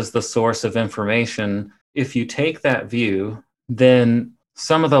if God is the source of information, if you take that view, then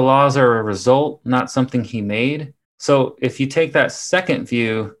some of the laws are a result, not something he made. So if you take that second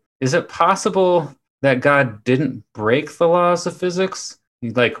view, is it possible that God didn't break the laws of physics?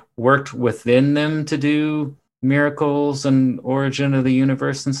 He like worked within them to do miracles and origin of the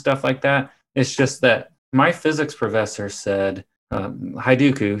universe and stuff like that. It's just that my physics professor said,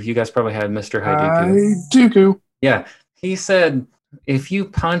 Haiduku, you guys probably had Mr. Haiduku. Haiduku. Yeah. He said, if you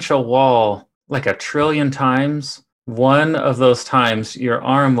punch a wall like 1 trillion times, one of those times your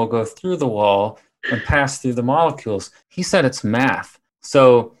arm will go through the wall and pass through the molecules. He said it's math.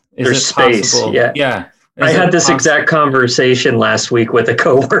 So is There's it space, possible? Yeah. I had this exact conversation last week with a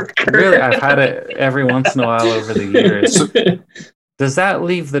coworker. Really? I've had it every once in a while over the years. Does that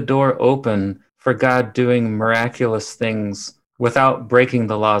leave the door open for God doing miraculous things without breaking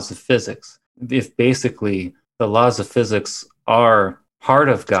the laws of physics? If basically the laws of physics are part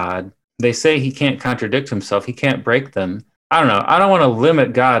of God, they say he can't contradict himself, he can't break them. I don't know. I don't want to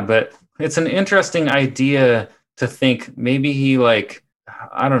limit God, but it's an interesting idea to think maybe he works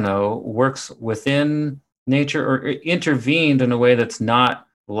within nature or intervened in a way that's not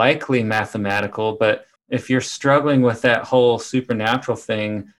likely mathematical. But if you're struggling with that whole supernatural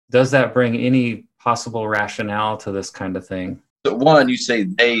thing, does that bring any possible rationale to this kind of thing? So one, you say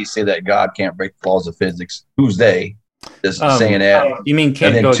they say that God can't break the laws of physics. Who's they? Just saying that. You mean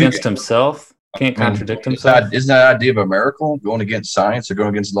can't go against himself? Can't contradict himself? Isn't that idea of a miracle going against science or going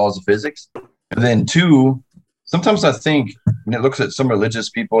against the laws of physics? And then two, sometimes I think when it looks at some religious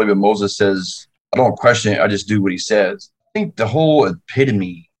people, even Moses says, I don't question it, I just do what he says. I think the whole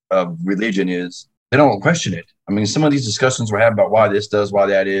epitome of religion is they don't question it. I mean, some of these discussions we're having about why this does, why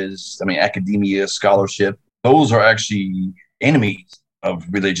that is, I mean, academia, scholarship, those are actually enemies of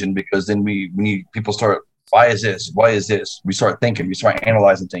religion, because then people start, why is this? Why is this? We start thinking, we start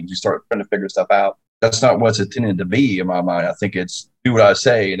analyzing things, we start trying to figure stuff out. That's not what it's intended to be in my mind. I think it's do what I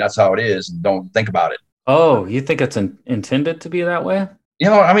say, and that's how it is, and don't think about it. Oh, you think it's intended to be that way?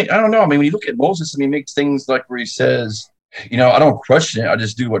 I mean, I don't know. I mean, when you look at Moses, he makes things like where he says, I don't question it, I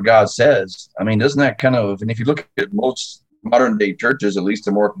just do what God says. I mean, doesn't that kind of, and if you look at most modern day churches, at least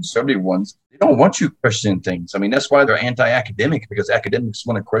the more conservative ones, they don't want you questioning things. I mean, that's why they're anti-academic, because academics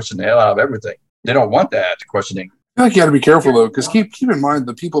want to question the hell out of everything. They don't want that questioning. I feel like you got to be careful though, because keep in mind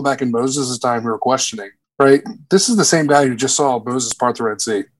the people back in Moses' time who were questioning, right? This is the same guy who just saw Moses part the Red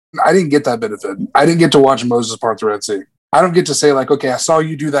Sea. I didn't get that benefit. I didn't get to watch Moses part the Red Sea. I don't get to say like, okay, I saw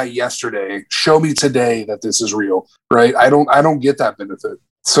you do that yesterday. Show me today that this is real, right? I don't get that benefit.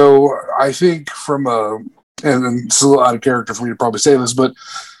 So I think and it's a little out of character for me to probably say this, but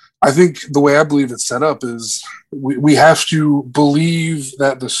I think the way I believe it's set up is we have to believe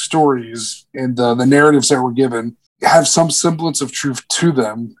that the stories and the narratives that we're given have some semblance of truth to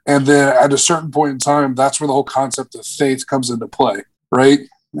them. And then at a certain point in time, that's where the whole concept of faith comes into play, right?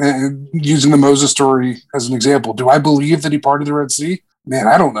 And using the Moses story as an example, do I believe that he parted the Red Sea? Man,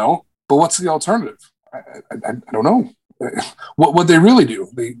 I don't know. But what's the alternative? I don't know. What they really do?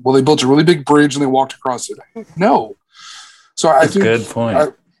 They built a really big bridge and they walked across it. No. So I think good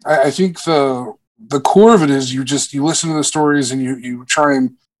point. I think the core of it is you listen to the stories and you try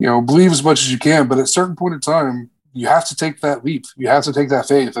and believe as much as you can. But at a certain point in time, you have to take that leap. You have to take that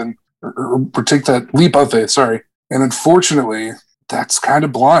faith or take that leap of faith. Sorry. And unfortunately, that's kind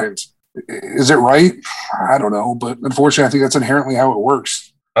of blind. Is it right? I don't know. But unfortunately, I think that's inherently how it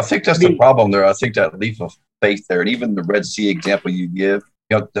works. I think that's the problem there. I think that leap of faith there, and even the Red Sea example you give,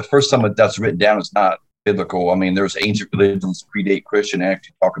 the first time that's written down is not biblical. I mean, there's ancient religions predate Christian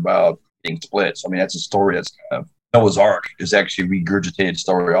actually talk about being splits. I mean, that's a story that's kind of Noah's Ark is actually a regurgitated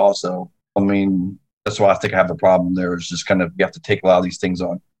story also. I mean, that's why I think I have a problem there. Is just kind of you have to take a lot of these things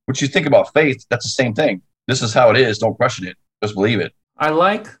on. What you think about faith, that's the same thing. This is how it is. Don't question it. Just believe it. I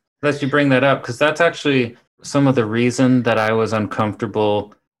like that you bring that up because that's actually some of the reason that I was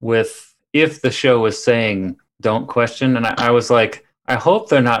uncomfortable with if the show was saying don't question. And I was like, I hope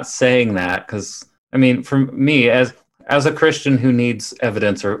they're not saying that because, I mean, for me, as a Christian who needs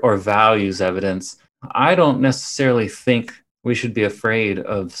evidence or values evidence, I don't necessarily think we should be afraid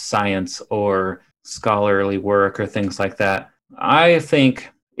of science or scholarly work or things like that. I think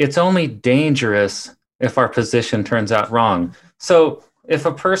it's only dangerous if our position turns out wrong. So if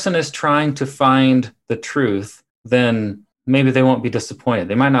a person is trying to find the truth, then maybe they won't be disappointed.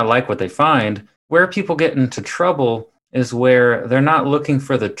 They might not like what they find. Where people get into trouble is where they're not looking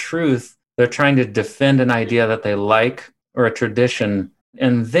for the truth. They're trying to defend an idea that they like or a tradition,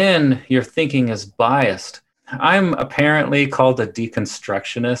 and then your thinking is biased. I'm apparently called a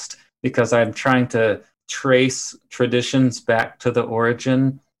deconstructionist because I'm trying to trace traditions back to the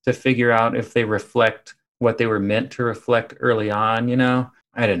origin to figure out if they reflect what they were meant to reflect early on,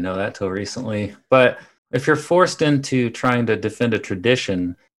 I didn't know that till recently. But if you're forced into trying to defend a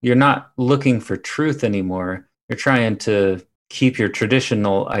tradition, you're not looking for truth anymore. You're trying to keep your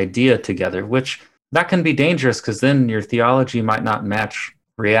traditional idea together, which that can be dangerous because then your theology might not match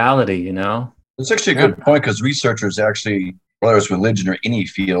reality, It's actually a good point because researchers actually, whether it's religion or any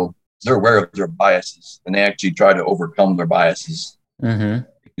field, they're aware of their biases and they actually try to overcome their biases. Mm-hmm.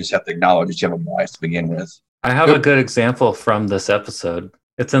 You just have to acknowledge that you have a bias to begin with. I have a good example from this episode.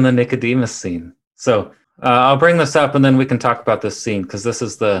 It's in the Nicodemus scene. So I'll bring this up and then we can talk about this scene because this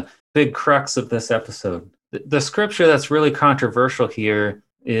is the big crux of this episode. The scripture that's really controversial here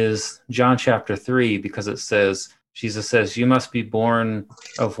is John chapter 3 because Jesus says, you must be born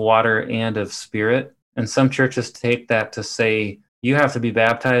of water and of spirit. And some churches take that to say, you have to be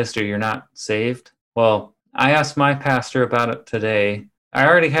baptized or you're not saved. Well, I asked my pastor about it today. I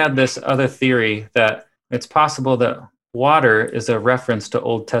already had this other theory that it's possible that water is a reference to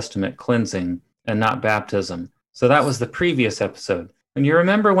Old Testament cleansing and not baptism. So that was the previous episode. And you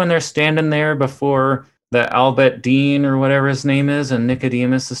remember when they're standing there before the Albert Dean or whatever his name is, and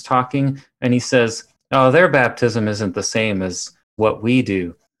Nicodemus is talking, and he says, oh, their baptism isn't the same as what we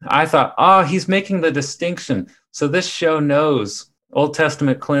do. I thought, oh, he's making the distinction. So this show knows Old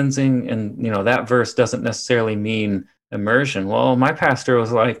Testament cleansing, and that verse doesn't necessarily mean immersion. Well, my pastor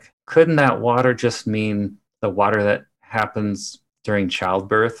was like, couldn't that water just mean the water that happens during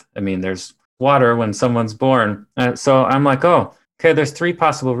childbirth? I mean, there's water when someone's born. So I'm like, oh, okay, there's 3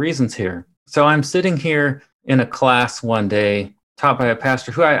 possible reasons here. So I'm sitting here in a class one day taught by a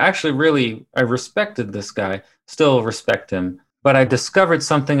pastor who I respected this guy, still respect him, but I discovered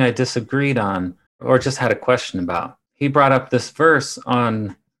something I disagreed on or just had a question about. He brought up this verse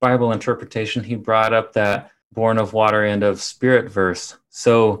on Bible interpretation. He brought up that born of water and of spirit verse.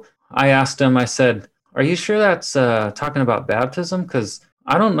 So I asked him, I said, are you sure that's talking about baptism? Because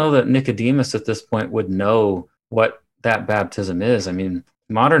I don't know that Nicodemus at this point would know what that baptism is. I mean,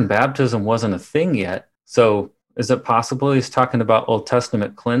 modern baptism wasn't a thing yet. So is it possible he's talking about Old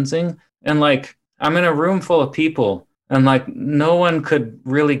Testament cleansing? And I'm in a room full of people and no one could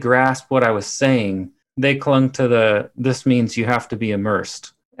really grasp what I was saying. They clung to this means you have to be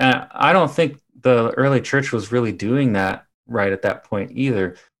immersed. And I don't think the early church was really doing that right at that point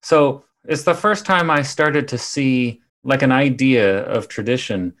either. So it's the first time I started to see an idea of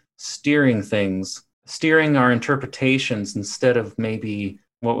tradition steering things steering our interpretations instead of maybe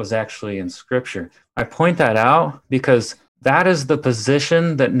what was actually in Scripture. I point that out because that is the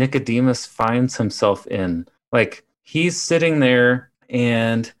position that Nicodemus finds himself in. Like, he's sitting there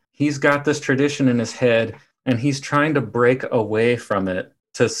and he's got this tradition in his head and he's trying to break away from it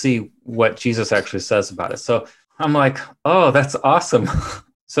to see what Jesus actually says about it. So I'm like, oh, that's awesome.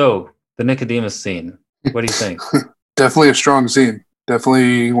 So the Nicodemus scene, what do you think? Definitely a strong scene.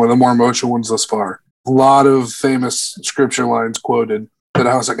 Definitely one of the more emotional ones thus far. A lot of famous scripture lines quoted that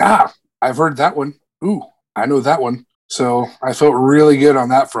I was like, I've heard that one. Ooh, I know that one. So I felt really good on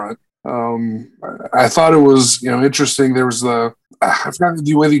that front. I thought it was, interesting. There was I forgot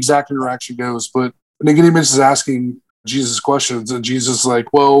the way the exact interaction goes, but Nicodemus is asking Jesus questions, and Jesus is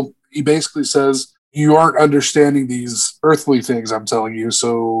like, well, he basically says, you aren't understanding these earthly things I'm telling you,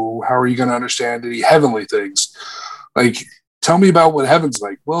 so how are you going to understand any heavenly things? Like, tell me about what heaven's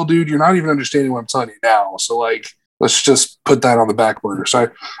like. Well, dude, you're not even understanding what I'm telling you now, so let's just put that on the back burner.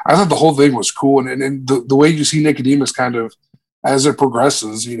 So I thought the whole thing was cool, and the way you see Nicodemus kind of, as it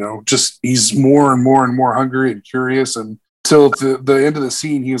progresses, just he's more and more and more hungry and curious, and till the end of the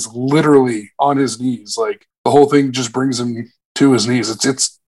scene, he is literally on his knees. Like, the whole thing just brings him to his knees.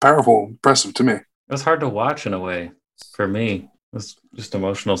 It's powerful, impressive to me. It was hard to watch in a way for me. It was just an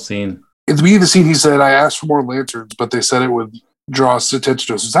emotional scene. At the beginning of the scene, he said, I asked for more lanterns, but they said it would draw us attention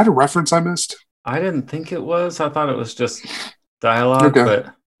to us. Is that a reference I missed? I didn't think it was. I thought it was just dialogue,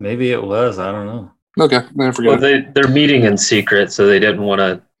 but maybe it was. I don't know. Okay, I forgot. Well, they're meeting in secret, so they didn't want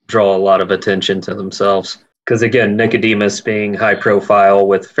to draw a lot of attention to themselves. Because again, Nicodemus being high profile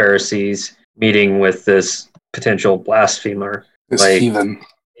with Pharisees, meeting with this potential blasphemer, this heathen,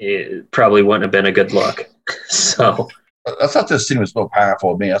 it probably wouldn't have been a good look. So I thought this scene was so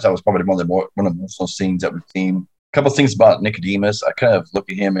powerful to me. I thought it was probably one of the emotional scenes that we've seen. A couple of things about Nicodemus. I kind of look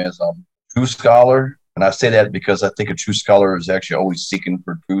at him as a true scholar, and I say that because I think a true scholar is actually always seeking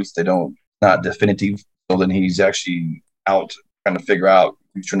for truth. They don't not definitive. So then he's actually out trying to figure out.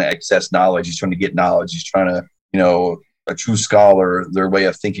 He's trying to access knowledge. He's trying to get knowledge. He's trying to, a true scholar, their way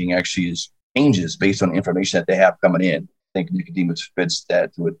of thinking actually changes based on information that they have coming in. I think Nicodemus fits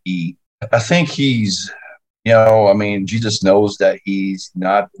that to a T. I think he's, Jesus knows that he's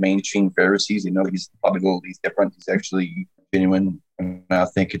not mainstream Pharisees. He's probably a little different. He's actually genuine. And I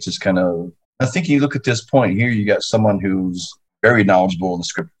think it's just I think you look at this point here, you got someone who's very knowledgeable in the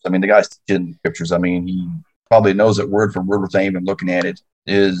scriptures. The guy's in the scriptures. He probably knows it word for word without even looking at it.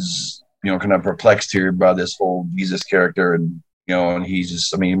 Is, kind of perplexed here by this whole Jesus character. And, and he's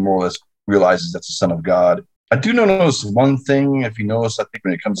just, more or less realizes that's the Son of God. I do notice one thing, if you notice, I think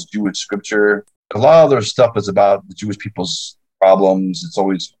when it comes to Jewish scripture, a lot of their stuff is about the Jewish people's problems. It's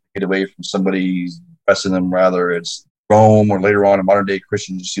always get away from somebody oppressing them. Rather, it's Rome, or later on in modern day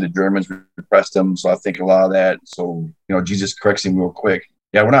Christians, you see the Germans repressed them. So I think a lot of that. So, Jesus corrects him real quick.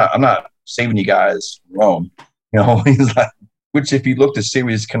 Yeah, I'm not saving you guys from Rome. He's like, which if you look to see,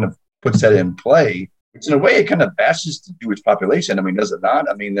 kind of puts that in play, which in a way it kind of bashes the Jewish population. Does it not?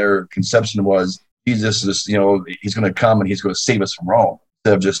 Their conception was Jesus is, he's going to come and he's going to save us from Rome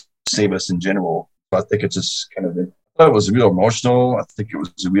instead of just save us in general. So I think it's just kind of, I thought it was real emotional. I think it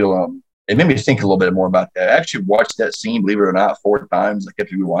was a real, it made me think a little bit more about that. I actually watched that scene, believe it or not, 4 times. I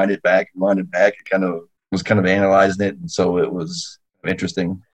kept rewinding it back. It was kind of analyzing it. And so it was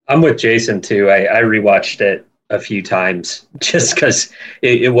interesting. I'm with Jason too. I rewatched it a few times just because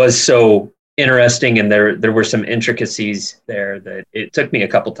it was so interesting, and there were some intricacies there that it took me a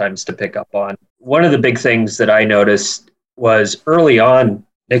couple times to pick up on. One of the big things that I noticed was early on,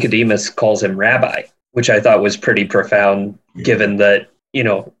 Nicodemus calls him rabbi, which I thought was pretty profound, given that,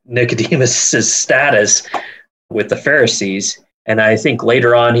 Nicodemus's status with the Pharisees. And I think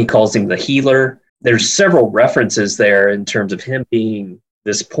later on he calls him the healer. There's several references there in terms of him being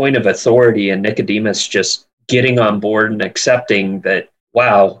this point of authority, and Nicodemus just getting on board and accepting that,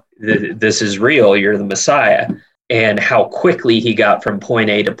 wow, this is real, you're the Messiah. And how quickly he got from point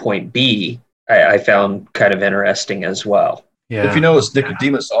A to point B, I found kind of interesting as well. Yeah. If you notice,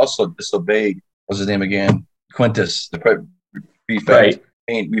 Nicodemus also disobeyed, what's his name again? Quintus, the prefect. Right.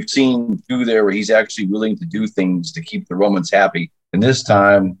 And we've seen through there where he's actually willing to do things to keep the Romans happy. And this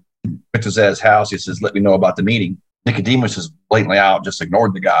time, Quintus at his house, he says, let me know about the meeting. Nicodemus is blatantly out, just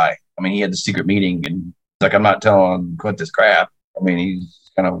ignored the guy. He had the secret meeting, and like, I'm not telling Quintus crap.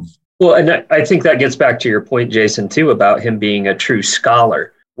 He's kind of... Well, and I think that gets back to your point, Jason, too, about him being a true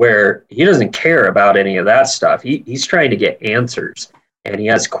scholar, where he doesn't care about any of that stuff. He's trying to get answers, and he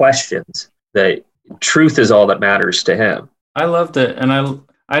has questions. That truth is all that matters to him. I loved it, and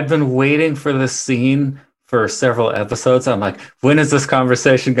I'd been waiting for this scene for several episodes. I'm like, when is this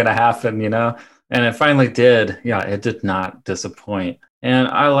conversation going to happen, And it finally did. Yeah, it did not disappoint. And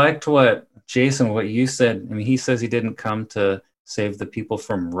I liked what you said. I mean, he says he didn't come to save the people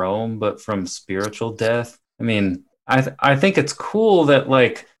from Rome, but from spiritual death. I mean, I think it's cool that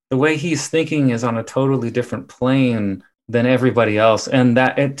like the way he's thinking is on a totally different plane than everybody else, and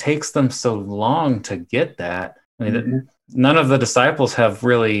that it takes them so long to get that. I mean, none of the disciples have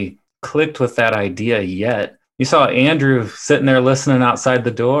really clicked with that idea yet. You saw Andrew sitting there listening outside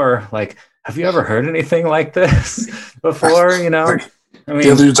the door, like, have you ever heard anything like this before? You know, I mean,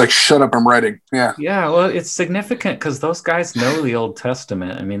 the other dude's like, shut up, I'm writing. Yeah. Yeah, well, it's significant because those guys know the Old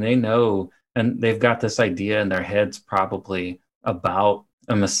Testament. I mean, they know, and they've got this idea in their heads probably about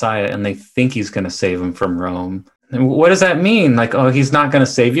a Messiah, and they think he's going to save them from Rome. And what does that mean? Like, oh, he's not going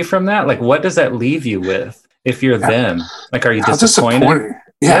to save you from that? Like, what does that leave you with if you're them? Like, are you disappointed?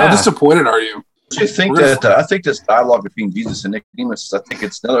 Yeah, how disappointed are you? I think that I think this dialogue between Jesus and Nicodemus, I think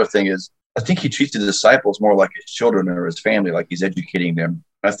it's another thing is I think he treats the disciples more like his children or his family, like he's educating them.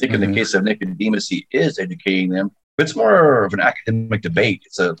 I think in the case of Nicodemus, he is educating them. But it's more of an academic debate.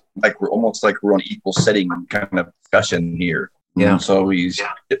 It's we're almost like we're on equal setting kind of discussion here. Yeah. So he's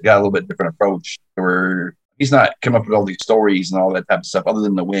got a little bit different approach where he's not coming up with all these stories and all that type of stuff, other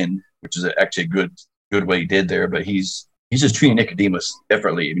than the wind, which is actually a good way he did there. But he's just treating Nicodemus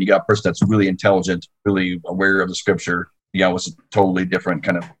differently. I mean, you got a person that's really intelligent, really aware of the scripture. You know, it's a totally different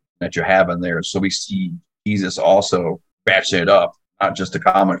kind of that you have in there. So we see Jesus also batching it up, not just the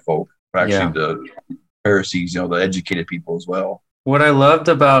common folk, but actually the Pharisees, you know, the educated people as well. What I loved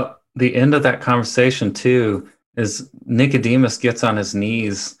about the end of that conversation too is Nicodemus gets on his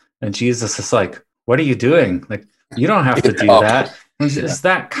knees and Jesus is like, what are you doing? Like, you don't have to do that. It's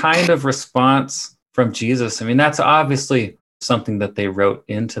that kind of response from Jesus. I mean, that's obviously something that they wrote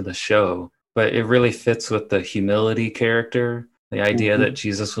into the show, but it really fits with the humility character, the idea that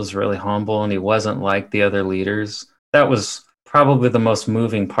Jesus was really humble and he wasn't like the other leaders. That was probably the most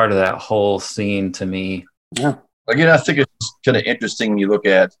moving part of that whole scene to me. Yeah. Again, I think it's kind of interesting when you look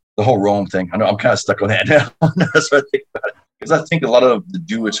at the whole Rome thing. I know I'm kind of stuck on that now. That's what I think about it. Because I think a lot of the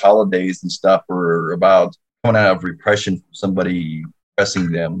Jewish holidays and stuff were about coming out of repression from somebody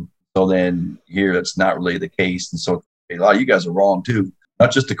oppressing them. So then here it's not really the case. And so a lot of you guys are wrong too.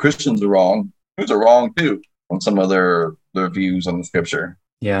 Not just the Christians are wrong. Jews are wrong too on some of their views on the scripture.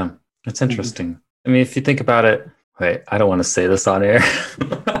 Yeah, it's interesting. I mean, if you think about it, wait, I don't want to say this on air.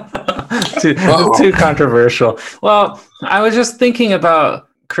 too controversial. Well, I was just thinking about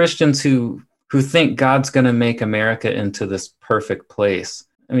Christians who think God's going to make America into this perfect place.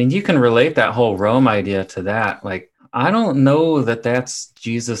 I mean, you can relate that whole Rome idea to that. Like, I don't know that that's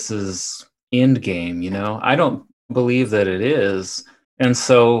Jesus's end game, you know? I don't believe that it is. And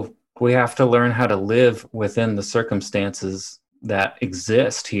so we have to learn how to live within the circumstances that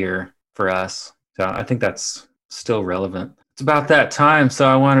exist here for us. So I think that's still relevant. It's about that time. So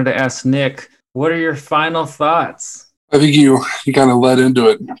I wanted to ask Nick, what are your final thoughts? I think you kind of led into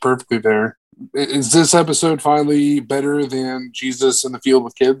it perfectly there. Is this episode finally better than Jesus in the field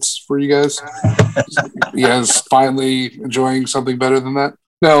with kids for you guys? You guys finally enjoying something better than that?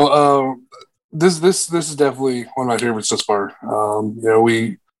 No, this is definitely one of my favorites thus far. You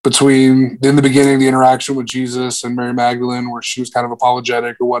know, between in the beginning, the interaction with Jesus and Mary Magdalene, where she was kind of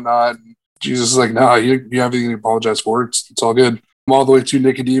apologetic or whatnot, and Jesus is like, no, you have anything to apologize for. It's all good. All the way to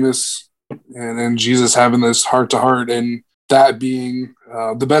Nicodemus and then Jesus having this heart-to-heart, and that being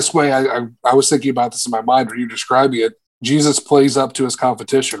the best way. I was thinking about this in my mind when you were describing it. Jesus plays up to his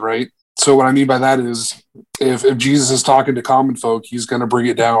competition, right? So what I mean by that is if Jesus is talking to common folk, he's going to bring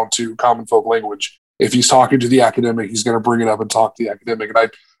it down to common folk language. If he's talking to the academic, he's going to bring it up and talk to the academic. And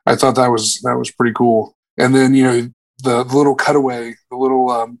I thought that was pretty cool. And then, you know, the little cutaway, the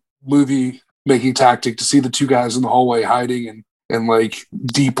little movie making tactic to see the two guys in the hallway hiding and like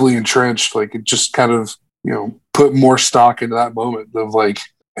deeply entrenched, like it just kind of, you know, put more stock into that moment of like,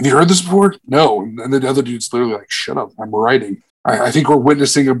 have you heard this before? No. And then the other dude's literally like, shut up, I'm writing. I think we're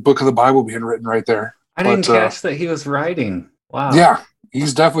witnessing a book of the Bible being written right there. I didn't catch that he was writing. Wow. Yeah,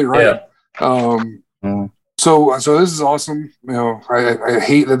 he's definitely writing. Yeah. So this is awesome. You know, I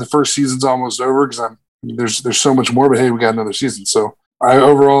hate that the first season's almost over because there's so much more, but hey, we got another season. So I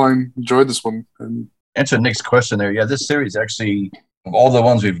enjoyed this one. And answer Nick's question there. Yeah, this series actually, of all the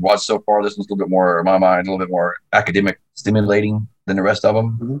ones we've watched so far, this one's a little bit more, in my mind, a little bit more academic stimulating than the rest of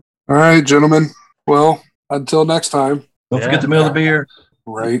them. All right, gentlemen. Well, until next time. Don't forget the middle of the beer.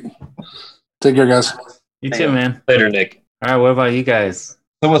 Right. Take care, guys. You too, man. Later, Nick. All right, what about you guys?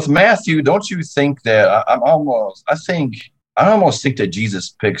 So with Matthew, don't you think that I almost think that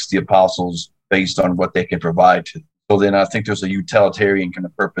Jesus picks the apostles based on what they can provide to them. So then I think there's a utilitarian kind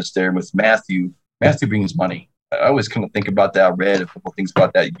of purpose there with Matthew. Matthew brings money. I always kind of think about that. I read a couple of things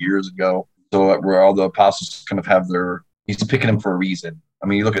about that years ago. So where all the apostles kind of have he's picking him for a reason. I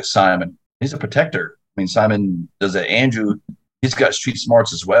mean, you look at Simon. He's a protector. I mean, Simon does it. Andrew, he's got street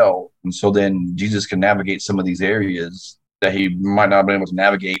smarts as well. And so then Jesus can navigate some of these areas that he might not have been able to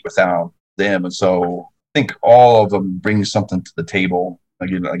navigate without them. And so I think all of them bring something to the table.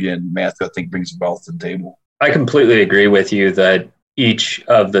 Again, Matthew, I think, brings wealth to the table. I completely agree with you that each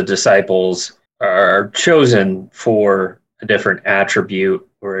of the disciples are chosen for a different attribute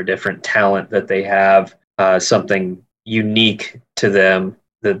or a different talent that they have, something unique to them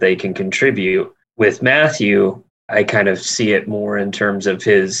that they can contribute. With Matthew, I kind of see it more in terms of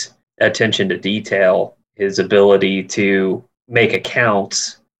his attention to detail, his ability to make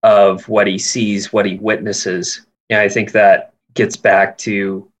accounts of what he sees, what he witnesses. And I think that gets back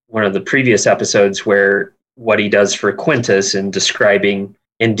to one of the previous episodes where what he does for Quintus in describing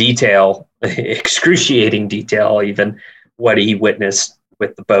in detail, excruciating detail, even what he witnessed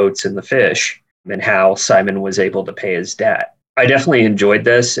with the boats and the fish and how Simon was able to pay his debt. I definitely enjoyed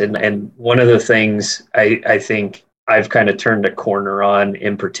this. And one of the things I think I've kind of turned a corner on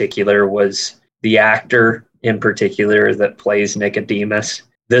in particular was the actor in particular that plays Nicodemus.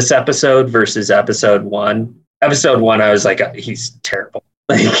 This episode versus episode 1. Episode 1, I was like, he's terrible.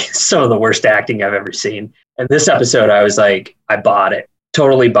 Like, some of the worst acting I've ever seen. And this episode, I was like, I bought it.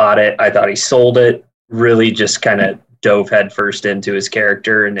 Totally bought it. I thought he sold it. Really just kind of dove headfirst into his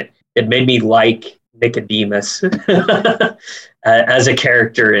character. And it made me like Nicodemus as a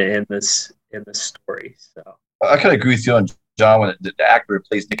character in this story. So I kind of agree with you on John when the actor who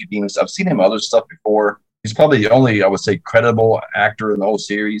plays Nicodemus. I've seen him in other stuff before. He's probably the only, I would say, credible actor in the whole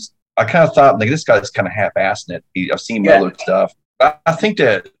series. I kind of thought, like, this guy's kind of half-assing it. I've seen other stuff. I think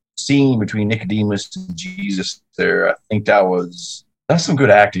that scene between Nicodemus and Jesus there, I think that's some good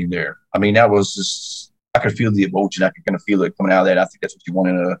acting there. I mean, that was just, I could feel the emotion. I could kind of feel it coming out of that. I think that's what you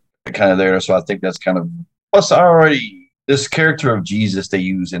wanted to kind of there. So I think that's kind of, plus this character of Jesus they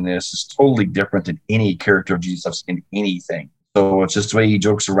use in this is totally different than any character of Jesus I've seen in anything. So it's just the way he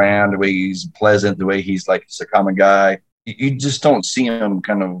jokes around, the way he's pleasant, the way he's like, he's a common guy. You just don't see him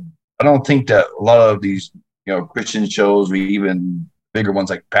kind of, I don't think that a lot of these, Christian shows or even bigger ones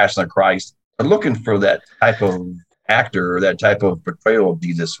like Passion of Christ are looking for that type of actor or that type of portrayal of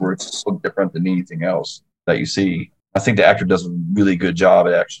Jesus where it's so different than anything else that you see. I think the actor does a really good job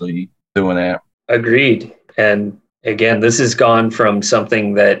at actually doing that. Agreed. And again, this has gone from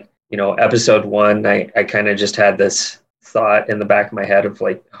something that, episode 1, I kind of just had this thought in the back of my head of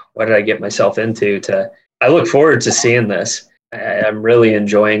like, what did I get myself into, to I look forward to seeing this. I'm really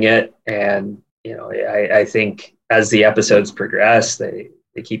enjoying it. And, I think as the episodes progress, they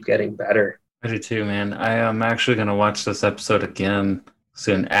keep getting better. I do too, man. I am actually going to watch this episode again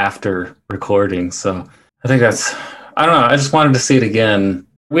soon after recording. So I think I don't know. I just wanted to see it again.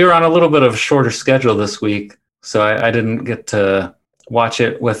 We were on a little bit of a shorter schedule this week, so I didn't get to watch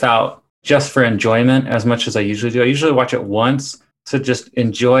it without just for enjoyment as much as I usually do. I usually watch it once to just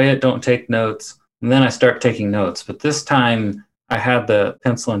enjoy it, don't take notes, and then I start taking notes. But this time I had the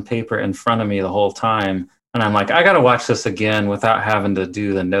pencil and paper in front of me the whole time, and I'm like, I got to watch this again without having to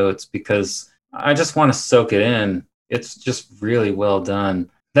do the notes because I just want to soak it in. It's just really well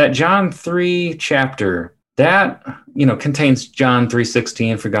done. That John 3 chapter, that, contains John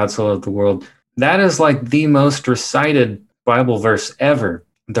 3:16, for God so loved the world. That is like the most recited Bible verse ever.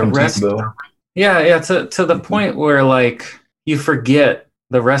 The rest, to the point where like you forget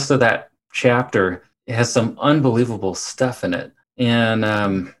the rest of that chapter. It has some unbelievable stuff in it.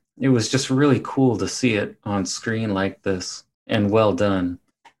 And it was just really cool to see it on screen like this, and well done.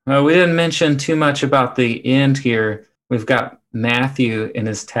 We didn't mention too much about the end here. We've got Matthew in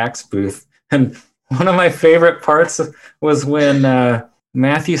his tax booth. And one of my favorite parts was when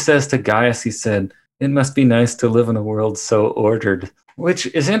Matthew says to Gaius, he said, "It must be nice to live in a world so ordered," which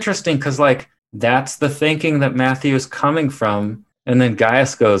is interesting because, like, that's the thinking that Matthew is coming from. And then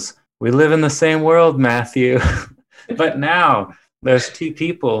Gaius goes, "We live in the same world, Matthew." But now there's two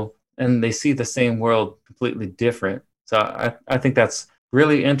people and they see the same world completely different. So I think that's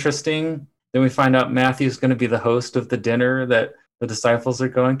really interesting. Then we find out Matthew's going to be the host of the dinner that the disciples are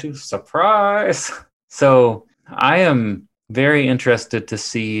going to. Surprise! So I am very interested to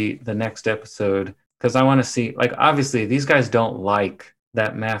see the next episode because I want to see, like, obviously these guys don't like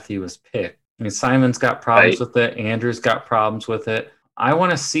that Matthew was picked. I mean, Simon's got problems with it. Andrew's got problems with it. I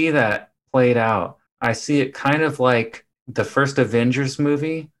want to see that played out. I see it kind of like the first Avengers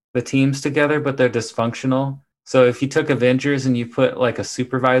movie, the teams together, but they're dysfunctional. So if you took Avengers and you put like a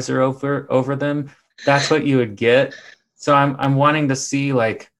supervisor over them, that's what you would get. So I'm wanting to see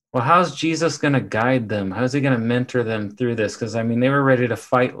like well, how's Jesus going to guide them? How's he going to mentor them through this? Because, I mean, they were ready to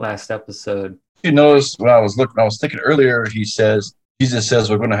fight last episode. You notice when I was thinking earlier, Jesus says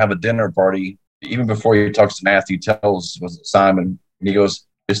we're going to have a dinner party. Even before he talks to Matthew, tells was it Simon, and he goes,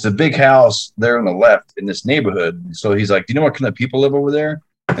 it's the big house there on the left in this neighborhood. So he's like, do you know what kind of people live over there?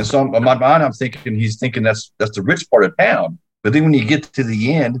 And so in my mind, I'm thinking he's thinking that's the rich part of town. But then when you get to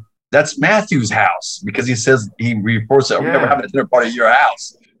the end, that's Matthew's house, because he reports that we're never having a dinner party at your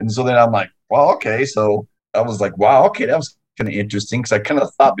house. And so then I'm like, well, okay. So I was like, wow, okay, that was kind of interesting, because I kind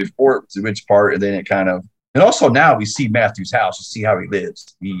of thought before it was the rich part, and then it kind of, and also now we see Matthew's house, we see how he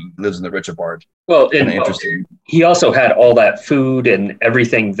lives. He lives in the richer part. Well, and interesting. He also had all that food and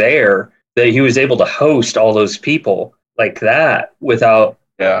everything there that he was able to host all those people like that without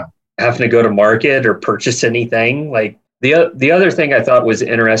having to go to market or purchase anything. Like the other thing I thought was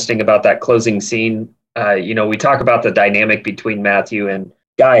interesting about that closing scene, we talk about the dynamic between Matthew and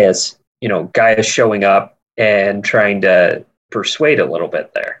Gaius, Gaius showing up and trying to persuade a little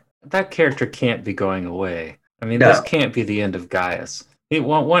bit there. That character can't be going away. I mean, this can't be the end of Gaius.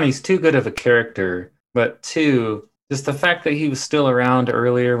 One, he's too good of a character, but two, just the fact that he was still around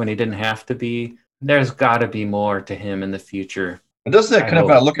earlier when he didn't have to be, there's got to be more to him in the future. But doesn't that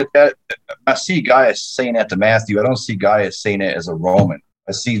when I look at that, I see Gaius saying that to Matthew. I don't see Gaius saying it as a Roman.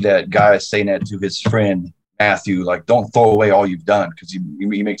 I see that Gaius saying that to his friend Matthew, like, don't throw away all you've done, because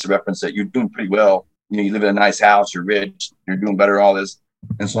he makes a reference that you're doing pretty well. You live in a nice house, you're rich, you're doing better, all this.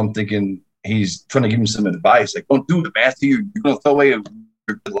 And so I'm thinking he's trying to give him some advice, like, don't do it, Matthew. You're going to throw away your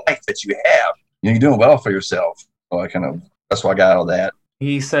life that you have. You're doing well for yourself. So that's why I got all that.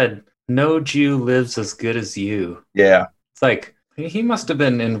 He said, no Jew lives as good as you. Yeah. It's like, he must have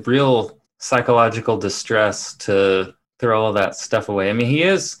been in real psychological distress to throw all that stuff away. I mean,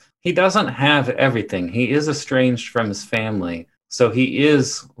 he doesn't have everything. He is estranged from his family. So he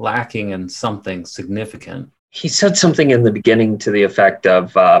is lacking in something significant. He said something in the beginning to the effect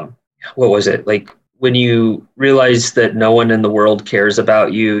of, what was it? Like, when you realize that no one in the world cares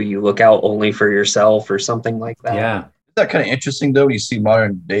about you, you look out only for yourself, or something like that. Yeah. Isn't that kind of interesting, though? You see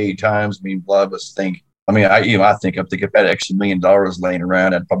modern day times. I mean, a lot of us think, I think if I had extra $1 million laying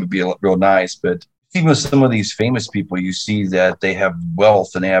around, that'd probably be real nice. But even with some of these famous people, you see that they have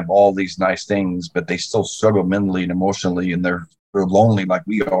wealth and they have all these nice things, but they still struggle mentally and emotionally, and they're lonely like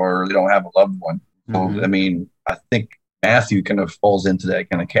we are, or they don't have a loved one. So, I think Matthew kind of falls into that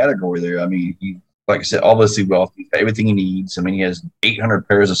kind of category there. I mean, he, like I said, obviously wealthy, everything he needs. I mean, he has 800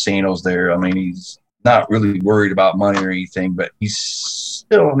 pairs of sandals there. I mean, he's not really worried about money or anything, but he's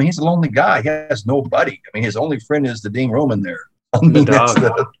still, he's a lonely guy. He has nobody. I mean, his only friend is the dang Roman there. The dog.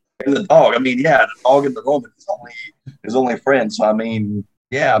 The dog. I mean, the dog and the Roman is his only friend. So, you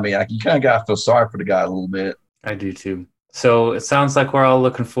kind of got to feel sorry for the guy a little bit. I do too. So it sounds like we're all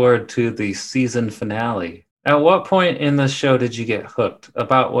looking forward to the season finale. At what point in the show did you get hooked?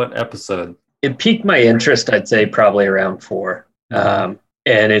 About what episode? It piqued my interest, I'd say probably around 4. And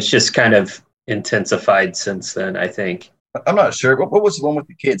it's just kind of intensified since then, I think. I'm not sure. What was the one with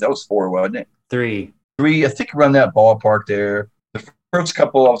the kids? That was 4, wasn't it? 3. I think around that ballpark there. The first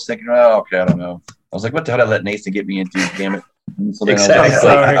couple, I was thinking, okay, I don't know. I was like, what the hell did I let Nathan get me into? Damn it. And so then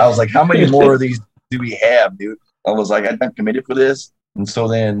I was like, how many more of these do we have, dude? I was like, I'm committed for this. And so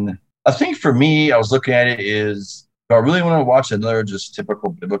then I think for me, I was looking at it is, do I really want to watch another just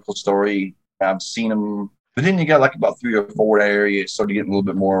typical biblical story? I've seen them, but then you got like about 3 or 4 areas, started getting a little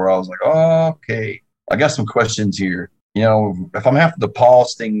bit more where I was like, oh, okay, I got some questions here. If I'm having to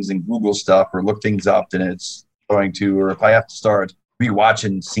pause things and Google stuff or look things up, then it's going to, or if I have to start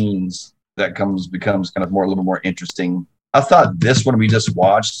rewatching scenes, that becomes kind of a little more interesting. I thought this one we just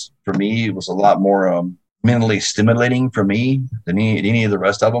watched, for me, it was a lot more mentally stimulating for me than any of the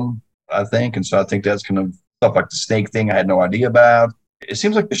rest of them, I think. And so I think that's kind of stuff like the snake thing I had no idea about. It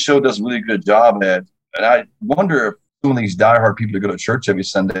seems like the show does a really good job at, and I wonder if some of these diehard people that go to church every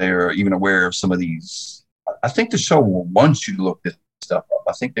Sunday are even aware of some of these. I think the show wants you to look this stuff up.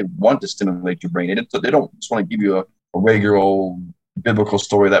 I think they want to stimulate your brain. They don't just want to give you a regular old biblical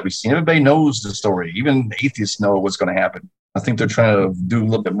story that we've seen. Everybody knows the story. Even atheists know what's going to happen. I think they're trying to do a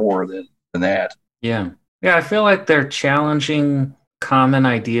little bit more than that. Yeah. Yeah, I feel like they're challenging common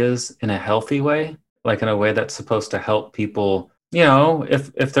ideas in a healthy way, like in a way that's supposed to help people.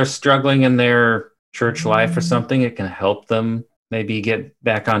 If they're struggling in their church life or something, it can help them maybe get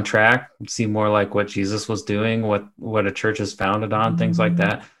back on track, see more like what Jesus was doing, what a church is founded on, things like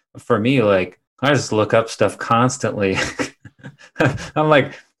that. For me, like, I just look up stuff constantly. I'm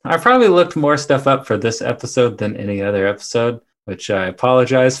like, I probably looked more stuff up for this episode than any other episode, which I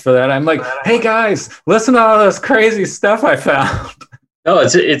apologize for that. I'm like, hey guys, listen to all this crazy stuff I found. No,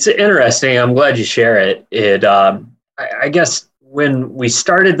 it's interesting. I'm glad you share it. I guess when we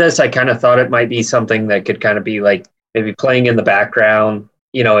started this, I kind of thought it might be something that could kind of be like maybe playing in the background,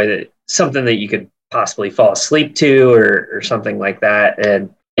 something that you could possibly fall asleep to or something like that.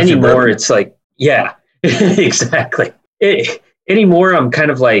 And With your anymore, bourbon? it's like, yeah, exactly. Anymore, I'm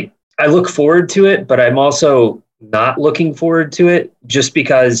kind of like, I look forward to it, but I'm also not looking forward to it just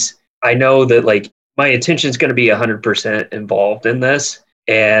because I know that like my attention is going to be 100% involved in this.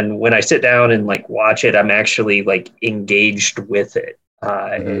 And when I sit down and like watch it, I'm actually like engaged with it.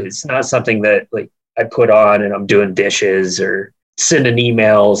 It's not something that like I put on and I'm doing dishes or sending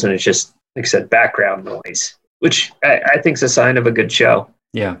emails and it's just, like I said, background noise, which I think is a sign of a good show.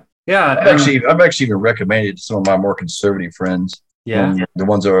 Yeah. Yeah. I've actually even recommended it to some of my more conservative friends. Yeah. The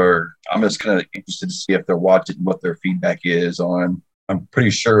ones that are, I'm just kind of interested to see if they're watching, what their feedback is on. I'm pretty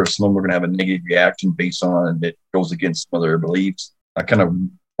sure some of them are going to have a negative reaction based on it goes against some of their beliefs. I kind of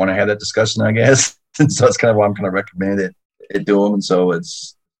want to have that discussion, I guess. And so that's kind of why I'm kind of recommending it to them. And so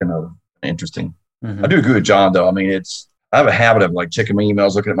it's kind of interesting. I do agree with John, though. I mean, I have a habit of like checking my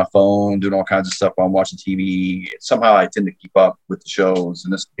emails, looking at my phone, doing all kinds of stuff while I'm watching TV. Somehow I tend to keep up with the shows.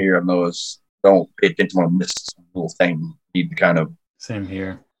 And this here, I've noticed, don't pay attention when I miss some little thing. You need to kind of. Same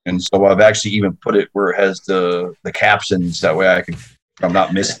here. And so I've actually even put it where it has the captions. That way I'm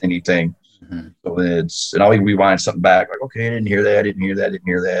not missing anything. So and I'll even rewind something back. Like, okay, I didn't hear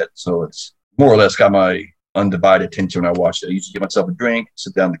that. So it's more or less got my undivided attention when I watch it. I usually get myself a drink,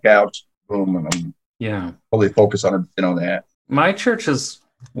 sit down on the couch, boom, and I'm totally focused on that. My church is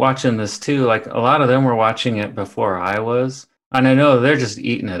watching this too. Like a lot of them were watching it before I was. And I know they're just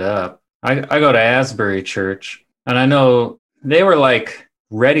eating it up. I go to Asbury Church and I know they were like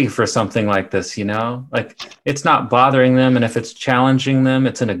ready for something like this, like it's not bothering them. And if it's challenging them,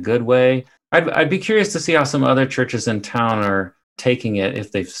 it's in a good way. I'd be curious to see how some other churches in town are taking it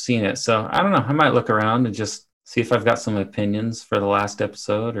if they've seen it. So I don't know. I might look around and just see if I've got some opinions for the last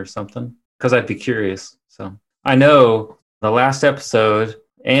episode or something, because I'd be curious. So I know the last episode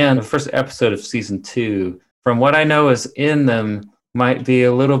and the first episode of season 2, from what I know is in them, might be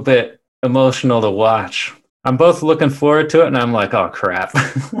a little bit emotional to watch. I'm both looking forward to it and I'm like, oh crap.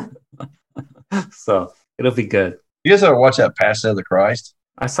 So it'll be good. You guys ever watch that Passion of the Christ?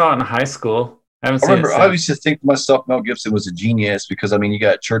 I saw it in high school. I used to think to myself, Mel Gibson was a genius because, I mean, you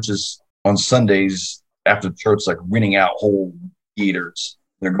got churches on Sundays after church, like renting out whole theaters.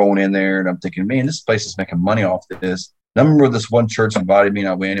 They're going in there and I'm thinking, man, this place is making money off this. And I remember this one church invited me and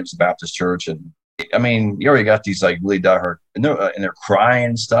I went. It was a Baptist church. And I mean, you already got these like really diehard and they're crying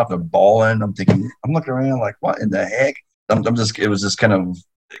and stuff. They're bawling. I'm thinking, I'm looking around like, what in the heck? It was just kind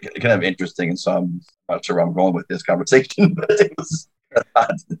of interesting. And so I'm not sure where I'm going with this conversation, but it was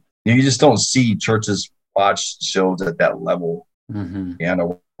you just don't see churches watch shows at that level. I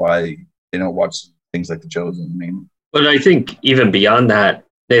know why they don't watch things like The Chosen. I mean, but I think even beyond that,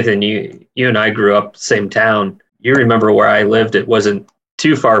 Nathan, you and I grew up same town. You remember where I lived? It wasn't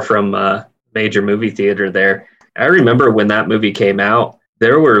too far from a major movie theater there. I remember when that movie came out,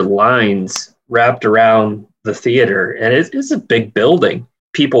 there were lines wrapped around the theater, and it's a big building.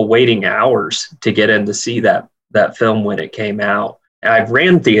 People waiting hours to get in to see that film when it came out. I've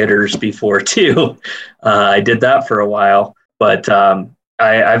ran theaters before too. I did that for a while, but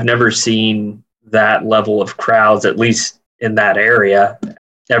I've never seen that level of crowds, at least in that area,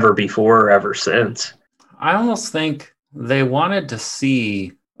 ever before or ever since. I almost think they wanted to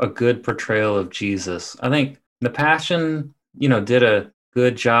see a good portrayal of Jesus. I think The Passion, did a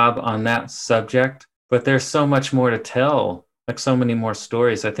good job on that subject, but there's so much more to tell, like so many more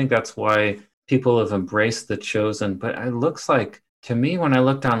stories. I think that's why people have embraced The Chosen. But it looks like, to me, when I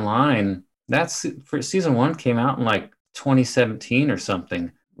looked online, for season 1 came out in like 2017 or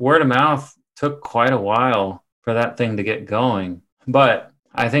something. Word of mouth took quite a while for that thing to get going. But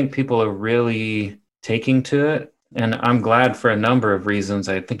I think people are really taking to it. And I'm glad for a number of reasons.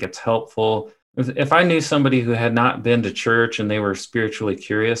 I think it's helpful. If I knew somebody who had not been to church and they were spiritually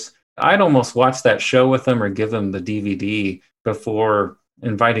curious, I'd almost watch that show with them or give them the DVD before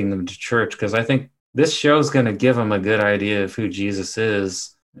inviting them to church, because I think this show is going to give them a good idea of who Jesus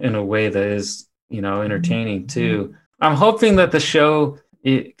is in a way that is, entertaining too. I'm hoping that the show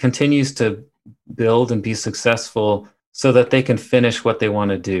it continues to build and be successful so that they can finish what they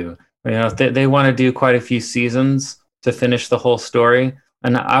want to do. If they want to do quite a few seasons to finish the whole story,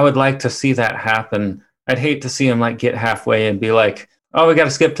 and I would like to see that happen. I'd hate to see them like get halfway and be like, oh, we got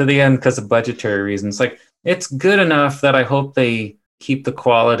to skip to the end because of budgetary reasons. Like, it's good enough that I hope they keep the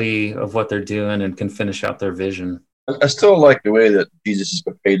quality of what they're doing and can finish out their vision. I still like the way that Jesus is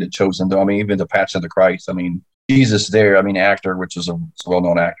portrayed and chosen, though. I mean, even the Passion of the Christ. I mean, Jesus there, I mean, actor, which is a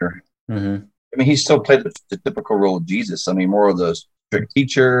well-known actor. Mm-hmm. I mean, he still played the typical role of Jesus. I mean, more of the strict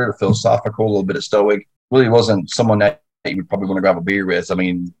teacher, philosophical, a little bit of stoic. Really wasn't someone that you would probably want to grab a beer with. I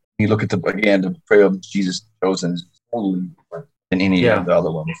mean, you look at the portrayal of Jesus chosen is totally different than any of the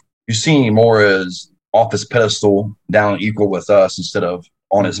other ones. You see him more as off his pedestal, down equal with us instead of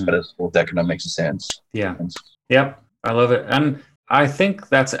on his pedestal, if that kind of makes sense. Yeah. Yep. I love it. And I think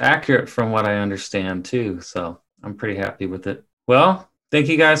that's accurate from what I understand too. So I'm pretty happy with it. Well, thank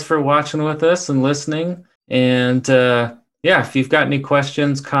you guys for watching with us and listening. And if you've got any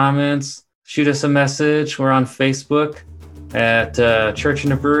questions, comments, shoot us a message. We're on Facebook at Church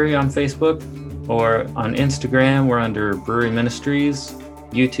in a Brewery on Facebook, or on Instagram, we're under Brewery Ministries,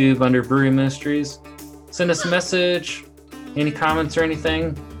 YouTube under Brewery Ministries. Send us a message, any comments or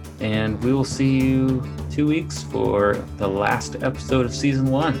anything, and we will see you 2 weeks for the last episode of season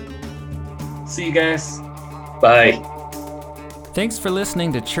 1. See you guys. Bye. Thanks for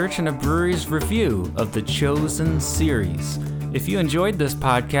listening to Church in a Brewery's review of the Chosen series. If you enjoyed this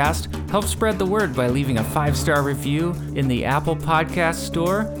podcast, help spread the word by leaving a 5-star review in the Apple Podcast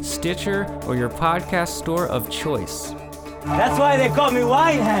Store, Stitcher, or your podcast store of choice. That's why they call me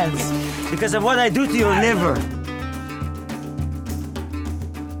Wine Hands, because of what I do to your liver.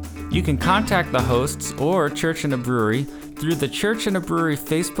 You can contact the hosts or Church in a Brewery through the Church in a Brewery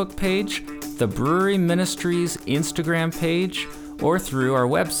Facebook page, the Brewery Ministries Instagram page, or through our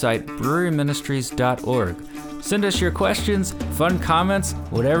website, breweryministries.org. Send us your questions, fun comments,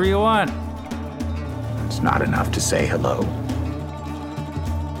 whatever you want. It's not enough to say hello.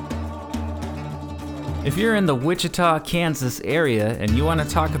 If you're in the Wichita, Kansas area and you want to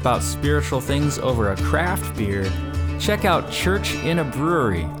talk about spiritual things over a craft beer, check out Church in a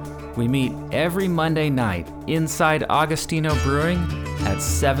Brewery. We meet every Monday night inside Augustino Brewing at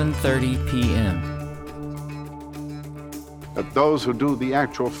 7:30 p.m. That those who do the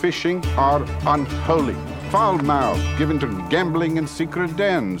actual fishing are unholy, foul-mouthed, given to gambling in secret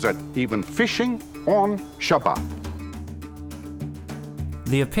dens, and even fishing on Shabbat.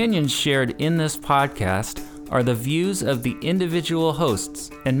 The opinions shared in this podcast are the views of the individual hosts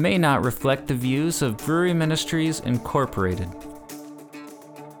and may not reflect the views of Brewery Ministries Incorporated.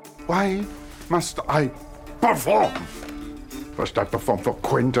 Why must I perform? First I perform for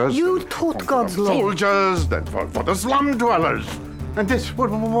Quinters. You taught God's law. Soldiers, then for the slum dwellers. And this, what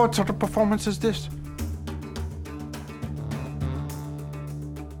sort of performance is this?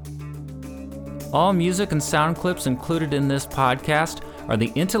 All music and sound clips included in this podcast are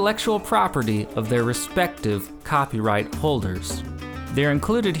the intellectual property of their respective copyright holders. They're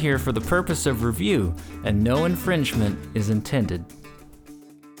included here for the purpose of review, and no infringement is intended.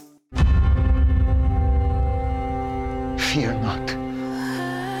 Fear not,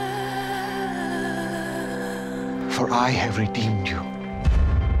 for I have redeemed you.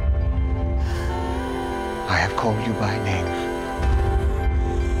 I have called you by name.